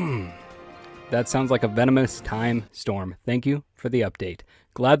 That sounds like a venomous time storm. Thank you for the update.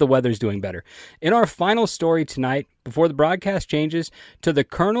 Glad the weather's doing better. In our final story tonight, before the broadcast changes to the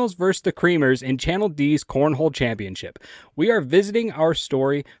Colonels versus the Creamers in Channel D's Cornhole Championship, we are revisiting our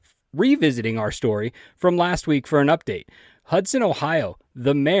story from last week for an update. Hudson, Ohio,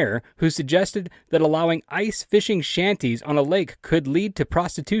 the mayor who suggested that allowing ice fishing shanties on a lake could lead to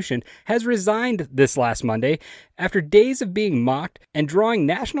prostitution has resigned this last Monday after days of being mocked and drawing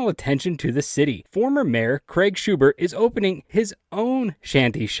national attention to the city. Former Mayor Craig Schubert is opening his own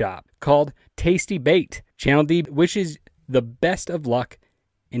shanty shop called Tasty Bait. Channel D wishes the best of luck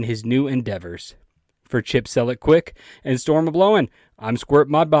in his new endeavors. For Chip Sell It Quick and Storm A Blowin', I'm Squirt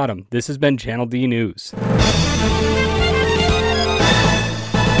Modbottom. This has been Channel D News.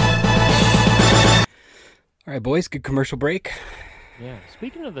 All right, boys, good commercial break. Yeah.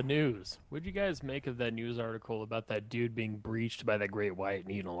 Speaking of the news, what'd you guys make of that news article about that dude being breached by that great white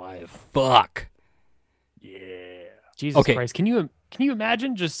and eaten alive? Fuck. Yeah. Jesus Christ. Can you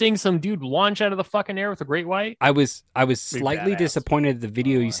imagine just seeing some dude launch out of the fucking air with a great white? I was slightly disappointed at the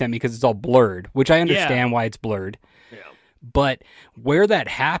video you sent me because it's all blurred, which I understand why it's blurred. Yeah. But where that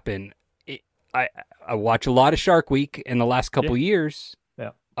happened, I watch a lot of Shark Week in the last couple years.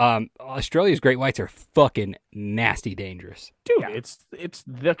 Australia's great whites are fucking nasty dangerous. Dude, it's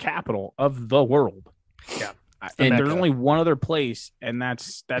the capital of the world. Yeah. And there's only one other place, and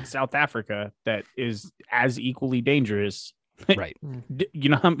that's South Africa, that is as equally dangerous. Right. You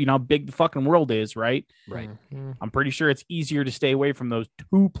know how big the fucking world is, right? Right. I'm pretty sure it's easier to stay away from those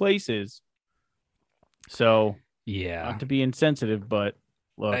two places. So, yeah. Not to be insensitive, but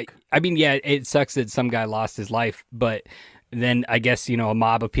look. I mean, yeah, it sucks that some guy lost his life, but then I guess, a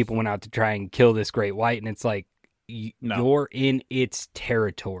mob of people went out to try and kill this great white, and it's like, you're in its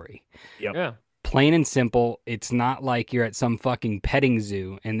territory. Yep. Yeah. Plain and simple. It's not like you're at some fucking petting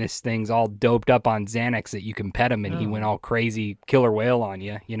zoo and this thing's all doped up on Xanax that you can pet him and he went all crazy killer whale on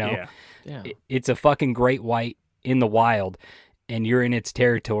you, Yeah. It's a fucking great white in the wild, and you're in its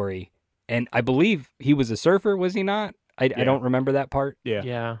territory. And I believe he was a surfer, was he not? I don't remember that part. Yeah.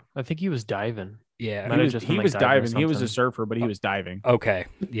 Yeah. I think he was diving. Yeah. He was diving. He was a surfer, but he was diving. Okay.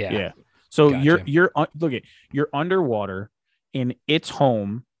 Yeah. Yeah. So Gotcha. you're underwater in its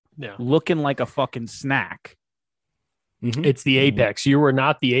home, looking like a fucking snack. Mm-hmm. It's the apex. You were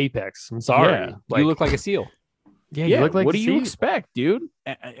not the apex. I'm sorry. Yeah. You look like a seal. Yeah. You look like what a do seal. you expect, dudude?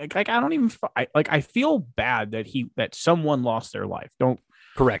 Like I don't even. I feel bad that someone lost their life.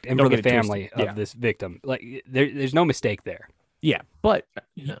 Correct. And don't for the get it family twisted. of this victim, like there's no mistake there. Yeah, but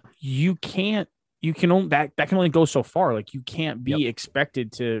you can't. You can only that can only go so far. Like you can't be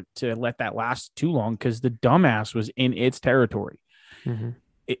expected to let that last too long because the dumbass was in its territory. Mm-hmm.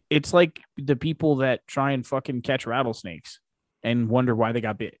 It's like the people that try and fucking catch rattlesnakes and wonder why they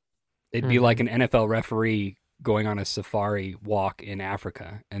got bit. It'd be like an NFL referee going on a safari walk in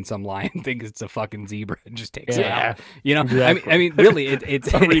Africa, and some lion thinks it's a fucking zebra and just takes it out. Exactly. I mean, really, it's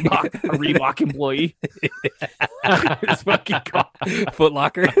a Reebok employee. It's fucking Foot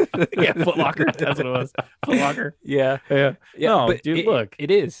Locker. Yeah, Foot Locker. That's what it was. Foot Locker. Yeah. No, but dude, look,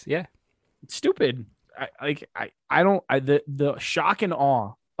 it is. Yeah, it's stupid. The shock and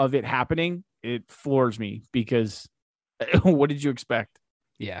awe of it happening, it floors me because what did you expect?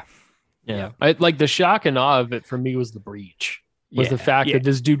 Yeah. Like the shock and awe of it for me was the breach. Was the fact that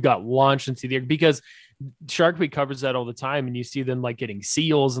this dude got launched into the air, because Shark Week covers that all the time, and you see them like getting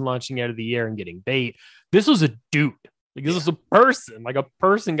seals and launching out of the air and getting bait. This was a dude. Like this was a person. Like a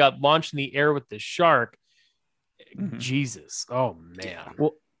person got launched in the air with this shark. Mm-hmm. Jesus. Oh man.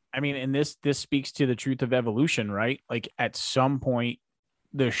 Well, I mean, and this speaks to the truth of evolution, right? Like at some point,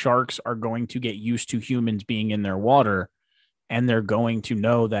 the sharks are going to get used to humans being in their water, and they're going to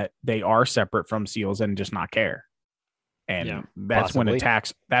know that they are separate from seals and just not care. And that's when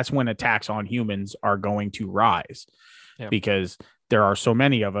attacks on humans are going to rise, because there are so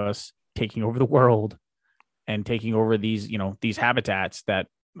many of us taking over the world and taking over these habitats that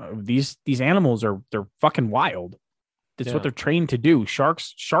these animals they're fucking wild. That's what they're trained to do.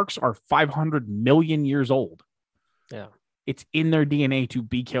 Sharks are 500 million years old. Yeah. It's in their DNA to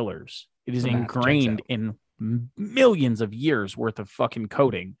be killers. It is ingrained in millions of years worth of fucking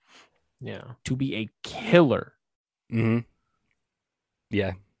coding. Yeah. To be a killer. Mm-hmm.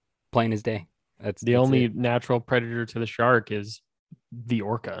 Yeah. Plain as day. That's only it. natural predator to the shark is the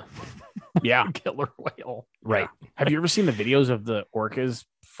orca. Yeah. Killer whale. Right. Have you ever seen the videos of the orcas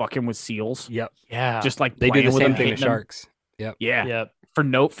fucking with seals? Yep. Yeah. Just like They do playing the with same them, thing to hitting them. sharks. Yep. Yeah. Yep. For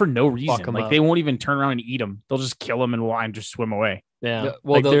no reason. 'em Like up. they won't even turn around and eat them. They'll just kill them and just swim away. Yeah.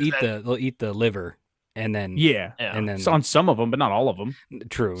 Well, Like, they'll there's eat that- they'll eat the liver and then Yeah. and then It's on some of them, but not all of them.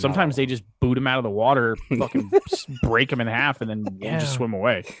 true. not Sometimes all. they just boot them out of the water, fucking break them in half, and then Yeah. just swim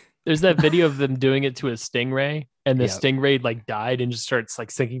away. There's that video of them doing it to a stingray, and the Yep. stingray like died and just starts like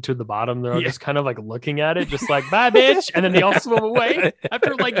sinking to the bottom. They're all Yeah. just kind of like looking at it, just like bye, bitch, and then they all swim away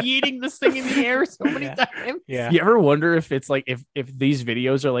after like yeeting this thing in the air so many times. Yeah. You ever wonder if it's like if these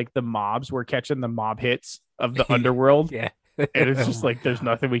videos are like the mobs were catching the mob hits of the underworld, Yeah. and it's just like there's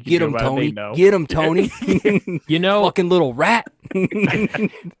nothing we can Get do him, about it. Tony. They know. Get him, Tony. You know, Fucking little rat. I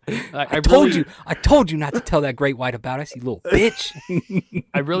I told you not to tell that great white about us, you little bitch.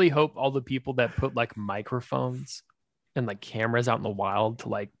 I really hope all the people that put like microphones and like cameras out in the wild to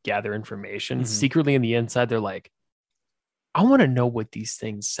like gather information secretly in the inside, they're like, I want to know what these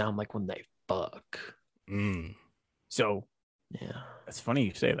things sound like when they fuck. Mm. So Yeah. it's funny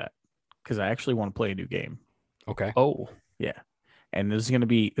you say that because I actually want to play a new game. Okay. Oh, Yeah, and this is gonna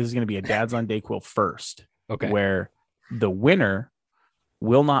be a Dad's on Dayquil first. Okay. Where the winner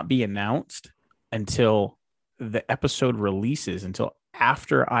will not be announced until the episode releases, until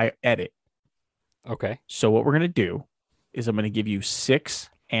after I edit. Okay. So what we're going to do is I'm going to give you 6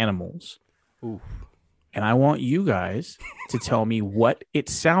 animals. Ooh. And I want you guys to tell me what it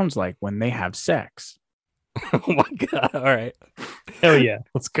sounds like when they have sex. Oh my god. All right. hell yeah.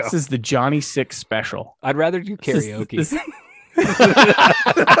 Let's go. This is the Johnny Six special. I'd rather do karaoke.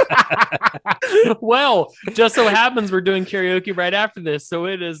 Well, just so happens we're doing karaoke right after this, so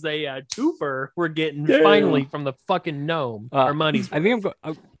it is a twofer we're getting finally from the fucking gnome. Our money's I think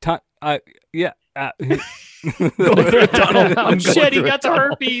I'm going. Yeah. Donald. I'm shit. He got the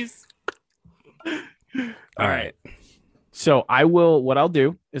herpes. All right. So I will. What I'll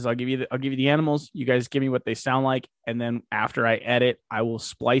do is I'll give you the animals. You guys give me what they sound like, and then after I edit, I will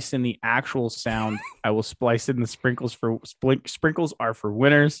splice in the actual sound. I will splice in the sprinkles sprinkles are for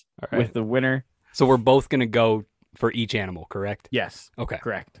winners All right. with the winner. So we're both gonna go for each animal, correct? Yes. Okay.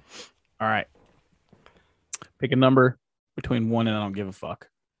 Correct. All right. Pick a number between 1 and I don't give a fuck.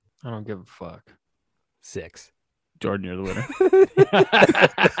 I don't give a fuck. 6. Jordan, you're the winner.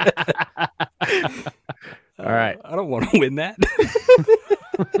 All right. I don't want to win that.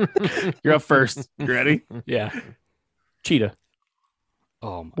 You're up first. You ready? Yeah. Cheetah.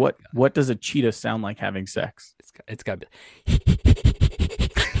 Oh my What does a cheetah sound like having sex? It's got to be.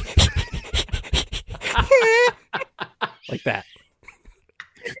 Like that.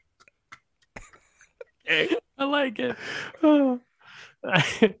 I like it.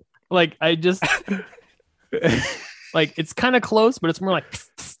 Like I just like it's kind of close, but it's more like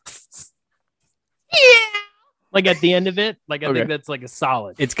like at the end of it. Like I think that's like a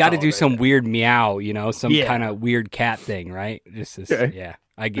solid. It's got to do right some there. weird meow, some Yeah. kind of weird cat thing, right? Just this, Okay. yeah.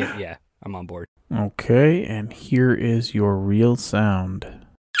 I get. Yeah, I'm on board. Okay, and here is your real sound.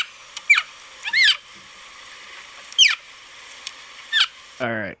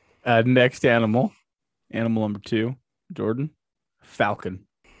 All right. Next animal. Animal number 2. Jordan. Falcon.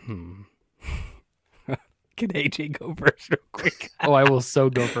 Can AJ go first real quick? Oh, I will so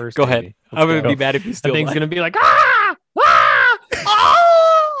go first. Go baby. ahead. Let's I'm gonna go. be mad if you That still. thing's lie. gonna be like ah, ah, ah,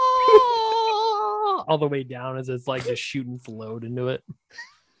 all the way down as it's like just shooting float into it.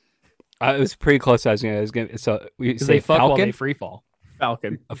 It was pretty close. I was gonna. So we Because say they fuck while falcon. they free fall.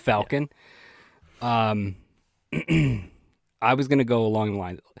 Falcon. A falcon. I was gonna go along the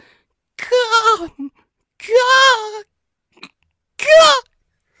lines.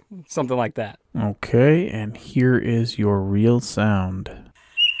 Something like that. Okay, and here is your real sound.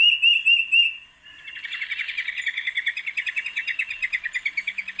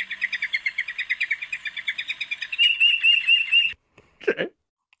 Okay.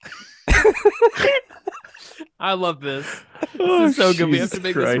 I love this. This Oh, is so good. We have Jesus to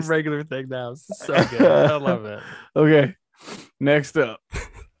make this Christ. a regular thing now. This is so good. I love it. Okay. Next up.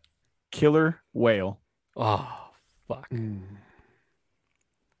 Killer whale. Oh fuck!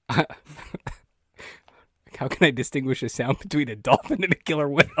 How can I distinguish a sound between a dolphin and a killer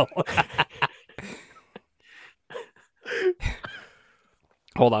whale?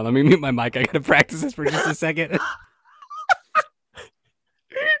 Hold on, let me mute my mic. I gotta practice this for just a second.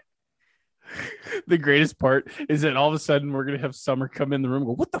 The greatest part is that all of a sudden we're gonna have Summer come in the room and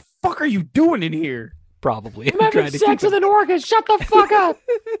go, "What the fuck are you doing in here?" Probably. I'm having sex with an orca. Shut the fuck up.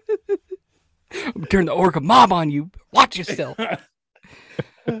 I'm turning the orca mob on you. Watch yourself.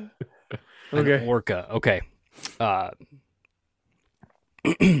 Okay. An orca. Okay. Got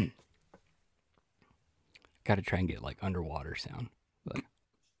to try and get like underwater sound. Like...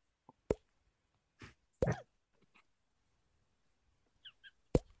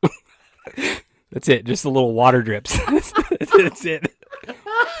 That's it. Just a little water drips. That's it.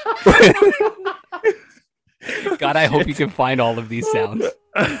 God, I hope you can find all of these sounds.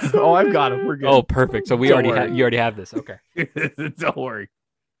 Oh, I've got them. We're good. Oh, perfect. So you already have this. Okay. Don't worry.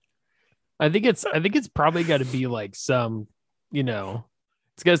 I think it's probably got to be like some,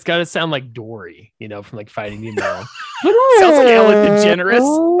 it's got to sound like Dory, from like Finding Nemo. Sounds like Ellen DeGeneres.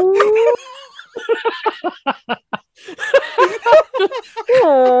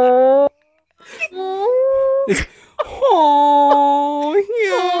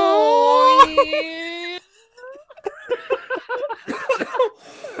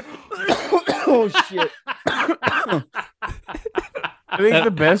 Oh shit. I think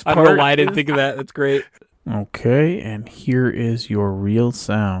the best part. I don't know why I didn't think of that. That's great. Okay, and here is your real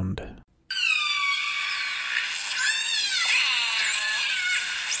sound.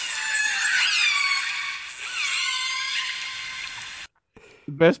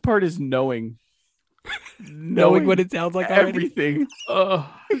 The best part is knowing what it sounds like already. Everything. Oh,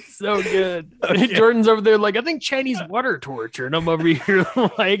 it's so good. Jordan's over there like, I think Chinese water torture. And I'm over here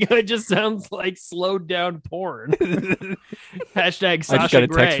like, it just sounds like slowed down porn. Hashtag Sasha I just got a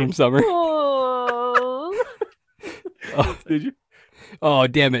Grey. text from Summer. Oh. Did you? Oh,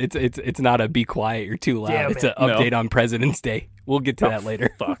 damn it. It's not a be quiet, you're too loud. Damn it's an update on President's Day. We'll get to that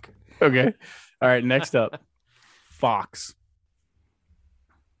later. Fuck. Okay. All right, next up. Fox.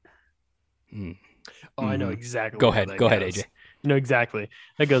 Oh, I know exactly. Go ahead, AJ. I know exactly.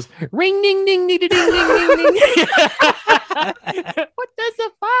 That goes ring ding ding ding ding ding ding ding. What does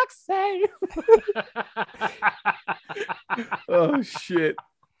the fox say? Oh shit.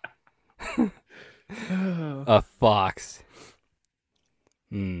 A fox.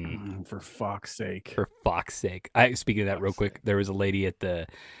 For fuck's sake. For fuck's sake. Speaking of that real quick, there was a lady at the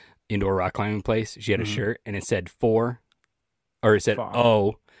indoor rock climbing place. She had a shirt and it said it said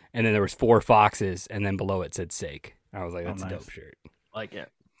O, and then there was 4 foxes, and then below it said sake. I was like, that's a dope shirt. Like it.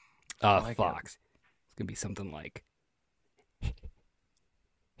 Fox. It's going to be something like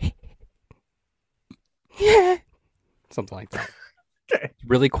something like that. Okay.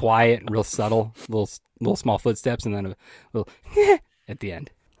 Really quiet, real subtle, little small footsteps, and then a little at the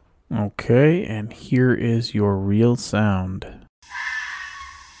end. Okay, and here is your real sound.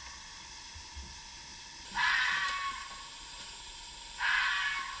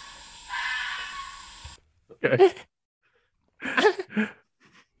 Okay.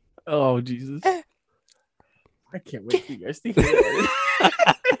 Oh Jesus! I can't wait for you guys to hear that.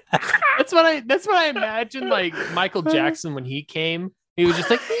 That's what I imagine. Like Michael Jackson when he came, he was just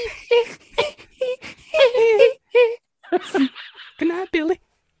like, "Good night, Billy."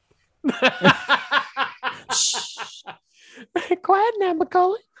 Shh. Quiet now,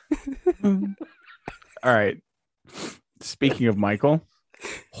 Macaulay. All right. Speaking of Michael,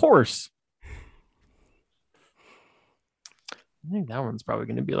 horse. I think that one's probably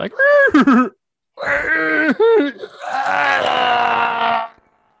going to be like. I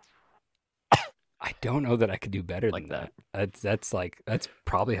don't know that I could do better like than that. That's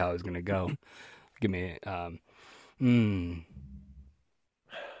probably how I was going to go. Give me it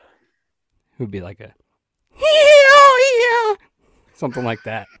would be like a something like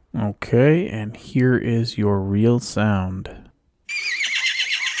that. Okay, and here is your real sound.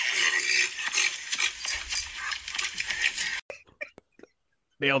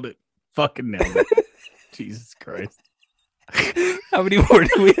 Nailed it. Fucking nailed it. Jesus Christ. How many more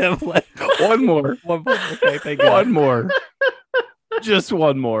do we have left? One more. Okay, thank God. One more. Just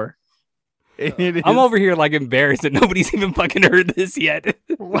one more. I'm over here like embarrassed that nobody's even fucking heard this yet.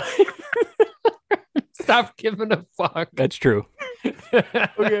 Stop giving a fuck. That's true.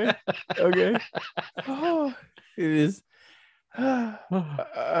 Okay. Oh, it is.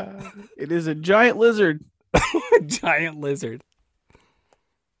 It is a giant lizard. Giant lizard.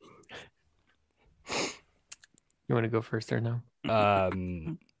 You want to go first or no?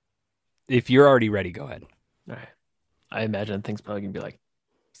 If you're already ready, go ahead. All right. I imagine things probably gonna be like.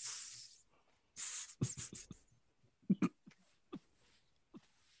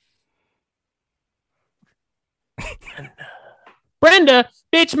 Brenda,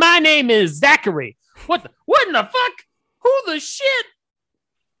 bitch, my name is Zachary. What in the fuck? Who the shit?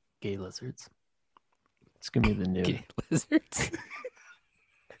 Gay lizards. It's gonna be the new Gay lizards.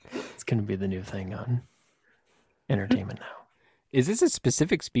 It's gonna be the new thing on Entertainment Now. Is this a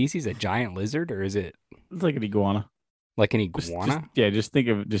specific species, a giant lizard, or is it It's like an iguana. like an iguana? Just think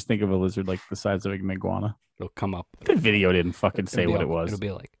of a lizard like the size of an iguana. It'll come up. The video didn't fucking say what it was. It'll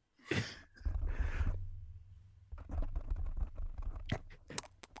be like.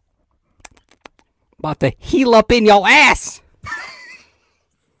 About to heal up in your ass.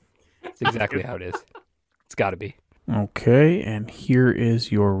 That's exactly how it is. It's got to be. Okay, and here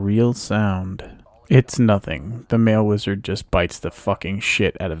is your real sound. It's nothing. The male lizard just bites the fucking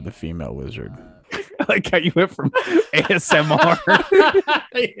shit out of the female lizard. I like how you went from ASMR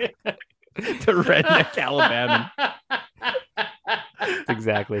to redneck Alabama. That's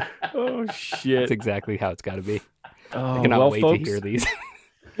exactly. Oh shit! That's exactly how it's got to be. Oh, I cannot well, wait folks, to hear these.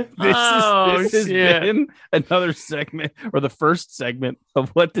 This has been another segment, or the first segment of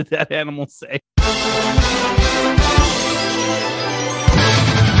What Did That Animal Say?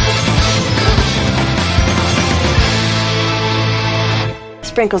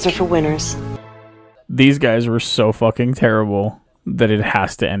 Sprinkles are for winners. These guys were so fucking terrible that it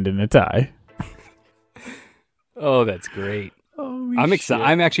has to end in a tie. Oh, that's great. I'm excited.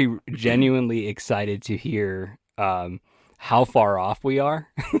 I'm actually genuinely excited to hear how far off we are.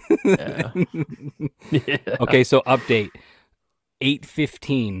 Yeah. Okay, so update.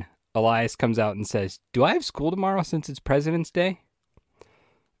 8:15. Elias comes out and says, "Do I have school tomorrow since it's President's Day?"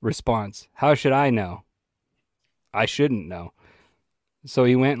 Response: How should I know? I shouldn't know. So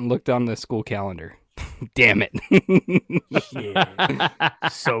he went and looked on the school calendar. Damn it. Yeah.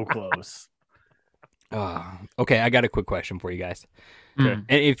 So close. Okay, I got a quick question for you guys. Okay. And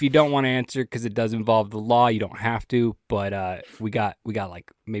if you don't want to answer because it does involve the law, you don't have to. But we got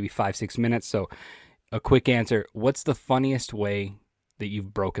like maybe 5-6 minutes. So a quick answer: what's the funniest way that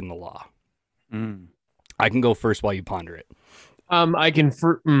you've broken the law? I can go first while you ponder it. I can.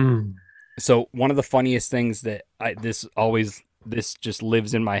 So one of the funniest things that this just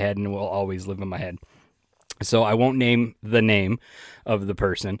lives in my head and will always live in my head. So I won't name the name of the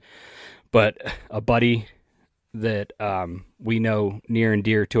person, but a buddy that we know near and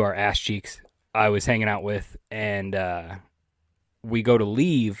dear to our ass cheeks, I was hanging out with, and we go to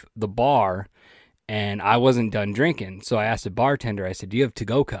leave the bar, and I wasn't done drinking. So I asked the bartender, I said, "Do you have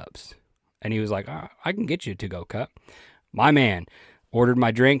to-go cups?" And he was like, "I can get you a to-go cup." My man ordered my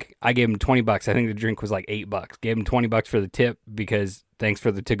drink. I gave him $20. I think the drink was like $8. Gave him $20 for the tip because thanks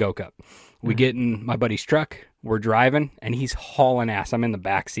for the to-go cup. We get in my buddy's truck. We're driving, and he's hauling ass. I'm in the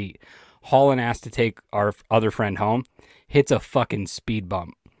back seat, hauling ass to take our other friend home. Hits a fucking speed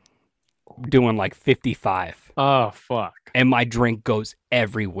bump, doing like 55. Oh, fuck. And my drink goes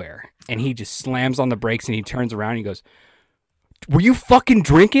everywhere. And he just slams on the brakes, and he turns around and he goes, "Were you fucking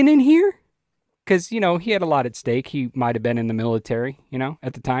drinking in here?" Because, he had a lot at stake. He might have been in the military,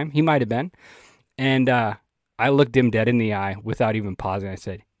 at the time. He might have been. And I looked him dead in the eye without even pausing. I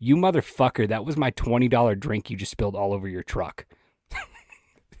said, "You motherfucker, that was my $20 drink you just spilled all over your truck."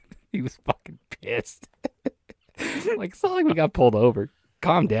 He was fucking pissed. Like, it's not like we got pulled over.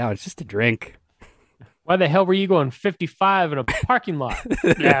 Calm down. It's just a drink. Why the hell were you going 55 in a parking lot,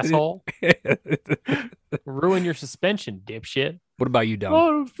 you asshole? Ruin your suspension, dipshit. What about you, Dom?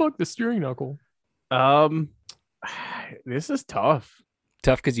 Oh, fuck the steering knuckle. This is tough.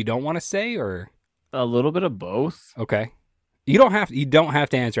 Tough because you don't want to say, or a little bit of both. Okay. You don't have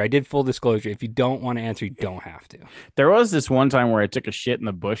to answer. I did full disclosure. If you don't want to answer, you don't have to. There was this one time where I took a shit in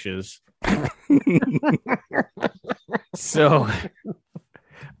the bushes. So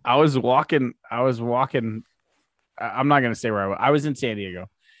I was walking. I'm not going to say where I was in San Diego.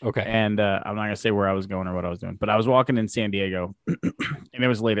 Okay. And I'm not going to say where I was going or what I was doing, but I was walking in San Diego and it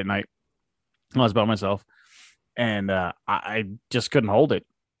was late at night. I was by myself and I just couldn't hold it.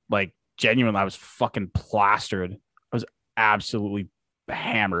 Like, genuinely, I was fucking plastered. I was absolutely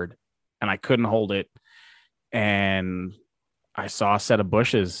hammered and I couldn't hold it. And I saw a set of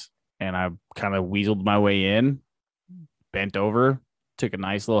bushes and I kind of weaseled my way in, bent over, took a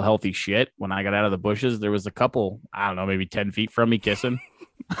nice little healthy shit. When I got out of the bushes, there was a couple, I don't know, maybe 10 feet from me kissing.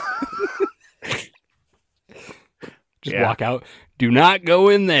 Just walk out. Do not go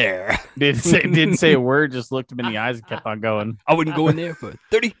in there. Didn't say a word, just looked him in the eyes and kept on going. I wouldn't go in there for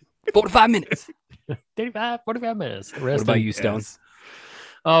 45 minutes. 45 minutes. What about you, Stone? Yes.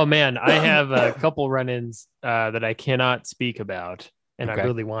 Oh, man. I have a couple run-ins that I cannot speak about, and I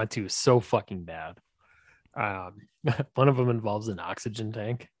really want to so fucking bad. One of them involves an oxygen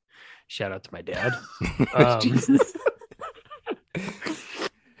tank. Shout out to my dad. Jesus.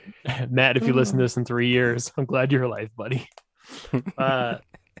 Matt, if you listen to this in 3 years, I'm glad you're alive, buddy.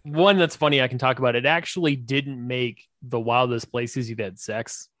 One that's funny I can talk about. It actually didn't make the wildest places you've had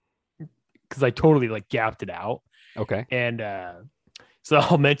sex because I totally gapped it out. Okay. And so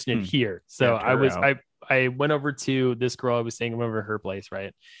I'll mention it here. So Yeah, I went over to this girl I was staying over at her place,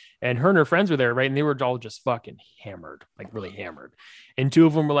 right? And her and her friends were there, right? And they were all just fucking hammered, like really hammered. And two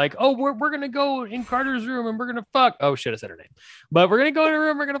of them were like, "Oh, we're gonna go in Carter's room and we're gonna fuck." Oh shit, I said her name. But we're gonna go in her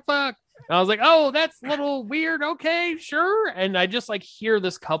room, we're gonna fuck. And I was like, "Oh, that's a little weird. Okay, sure." And I just like hear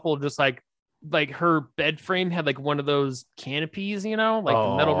this couple just like her bed frame had like one of those canopies, you know, like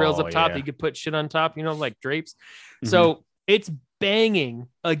the metal rails up top that you could put shit on top, you know, like drapes. Mm-hmm. So it's banging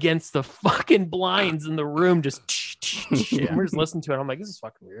against the fucking blinds in the room, just and we're just listening to it. I'm like, this is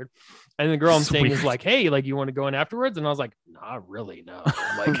fucking weird. And the girl I'm saying is like, hey, like, you want to go in afterwards? And I was like, not really, no.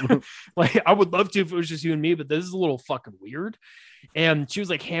 Like I would love to if it was just you and me, but this is a little fucking weird. And she was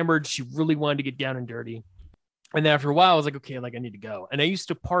like hammered. She really wanted to get down and dirty. And then after a while, I was like, okay, like I need to go. And I used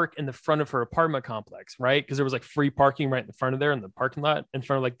to park in the front of her apartment complex, right? Because there was like free parking right in the front of there in the parking lot, in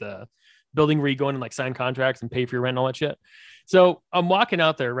front of like the building where you go in and like sign contracts and pay for your rent and all that shit. So I'm walking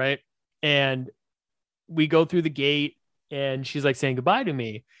out there, right? And we go through the gate and she's like saying goodbye to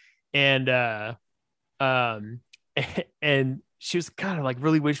me. And and she was kind of like,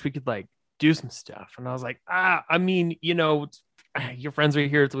 really wish we could like do some stuff. And I was like, I mean, you know, your friends are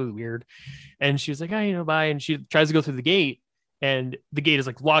here. It's really weird. And she was like, you know, bye. And she tries to go through the gate and the gate is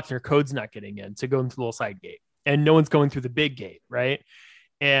like locked and her code's not getting in to go into the little side gate. And no one's going through the big gate, right?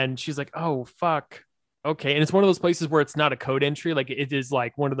 And she's like, oh, fuck. Okay. And it's one of those places where it's not a code entry. Like it is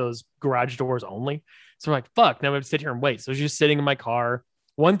like one of those garage doors only. So we're like, fuck, now we have to sit here and wait. So she's just sitting in my car.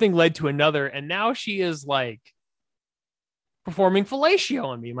 One thing led to another. And now she is like performing fellatio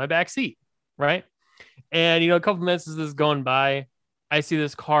on me in my back seat. Right. And, you know, a couple minutes as this is going by, I see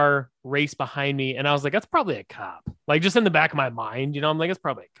this car race behind me. And I was like, that's probably a cop. Like just in the back of my mind, you know, I'm like, it's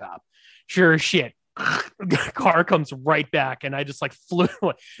probably a cop. Sure as shit. Car comes right back and I just like flew,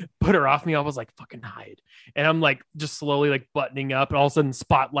 put her off me. I was like, fucking hide. And I'm like just slowly like buttoning up and all of a sudden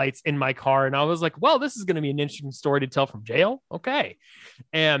spotlights in my car. And I was like, well, this is going to be an interesting story to tell from jail. Okay.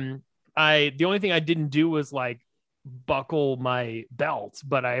 And the only thing I didn't do was like buckle my belt,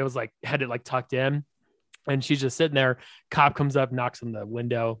 but I was like, had it like tucked in. And she's just sitting there. Cop comes up, knocks on the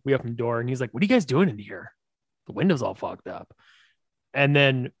window. We open the door and he's like, what are you guys doing in here? The window's all fucked up. And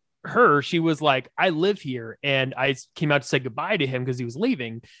then she was like, I live here. And I came out to say goodbye to him because he was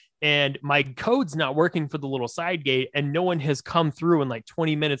leaving. And my code's not working for the little side gate. And no one has come through in like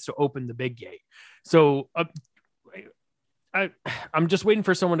 20 minutes to open the big gate. So I'm just waiting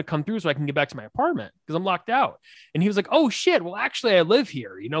for someone to come through so I can get back to my apartment because I'm locked out. And he was like, oh shit, well, actually I live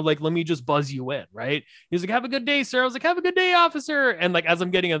here, you know, like, let me just buzz you in. Right. He was like, have a good day, sir. I was like, have a good day, officer. And like, as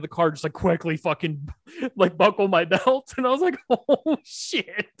I'm getting out of the car, just like quickly fucking like buckle my belt. And I was like, oh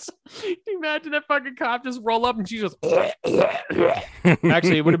shit. Can you imagine that fucking cop just roll up and she just,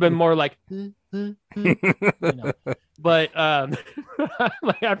 actually, it would have been more like, you know. But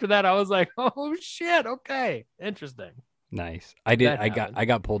like after that, I was like, oh shit. Okay. Interesting. Nice. I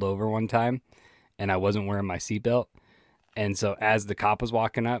got pulled over one time and I wasn't wearing my seatbelt. And so as the cop was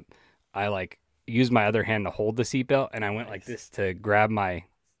walking up, I like used my other hand to hold the seatbelt and I went like this to grab my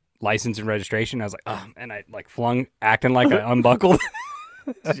license and registration. I was like, oh, and I like flung acting like I unbuckled.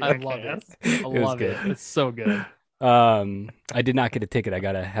 I love it. I love it. It's so good. I did not get a ticket. I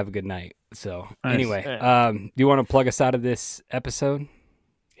got to have a good night. So anyway, do you want to plug us out of this episode?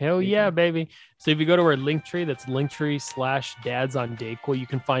 Hell yeah, baby. So if you go to our Linktree, that's Linktree/Dads on Dayquil. You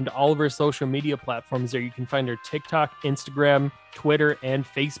can find all of our social media platforms there. You can find our TikTok, Instagram, Twitter, and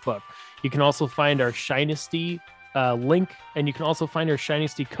Facebook. You can also find our Shinesty link, and you can also find our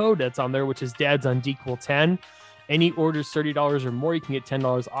Shinesty code that's on there, which is Dads on Dayquil 10. Any orders $30 or more, you can get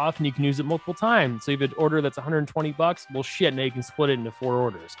 $10 off, and you can use it multiple times. So if you have an order that's $120, well, shit, now you can split it into 4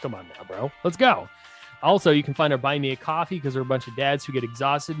 orders. Come on now, bro. Let's go. Also, you can find our Buy Me a Coffee because we're a bunch of dads who get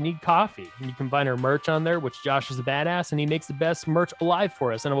exhausted and need coffee. And you can find our merch on there, which Josh is a badass, and he makes the best merch alive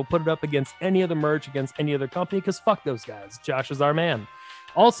for us. And I will put it up against any other merch, against any other company, because fuck those guys. Josh is our man.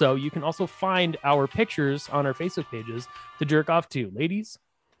 Also, you can also find our pictures on our Facebook pages to jerk off to. Ladies,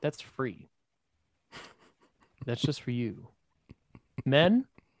 that's free. That's just for you. Men,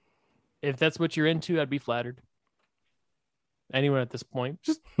 if that's what you're into, I'd be flattered. Anyone at this point,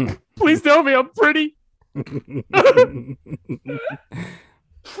 just please tell me I'm pretty.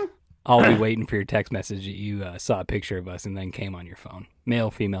 I'll be waiting for your text message that you saw a picture of us and then came on your phone. Male,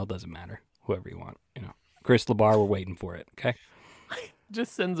 female, doesn't matter. Whoever you want, you know. Chris LeBar, we're waiting for it. Okay.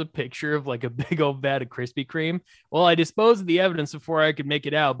 Just sends a picture of like a big old vat of Krispy Kreme. Well, I disposed of the evidence before I could make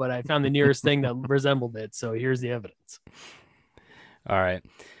it out, but I found the nearest thing that resembled it. So here's the evidence. All right.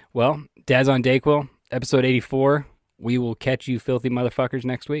 Well, Dads on Dayquil, episode 84. We will catch you filthy motherfuckers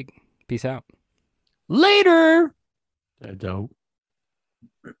next week. Peace out. Later. Dope.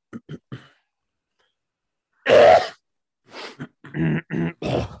 I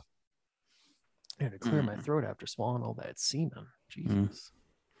had to clear my throat after swallowing all that semen. Jesus.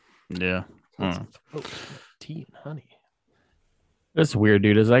 Yeah. Tea and honey. That's weird,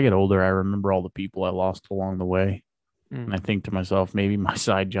 dude. As I get older, I remember all the people I lost along the way. And I think to myself, maybe my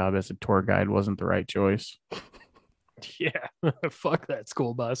side job as a tour guide wasn't the right choice. Yeah. Fuck that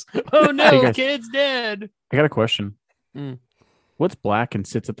school bus. Oh no, kid's dead. I got a question. What's black and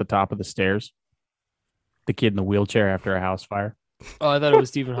sits at the top of the stairs? The kid in the wheelchair after a house fire. Oh, I thought it was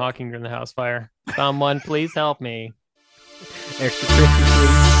Stephen Hawking during the house fire. Someone please help me. Extra Christmas,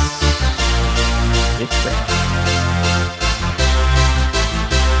 please. It's bad.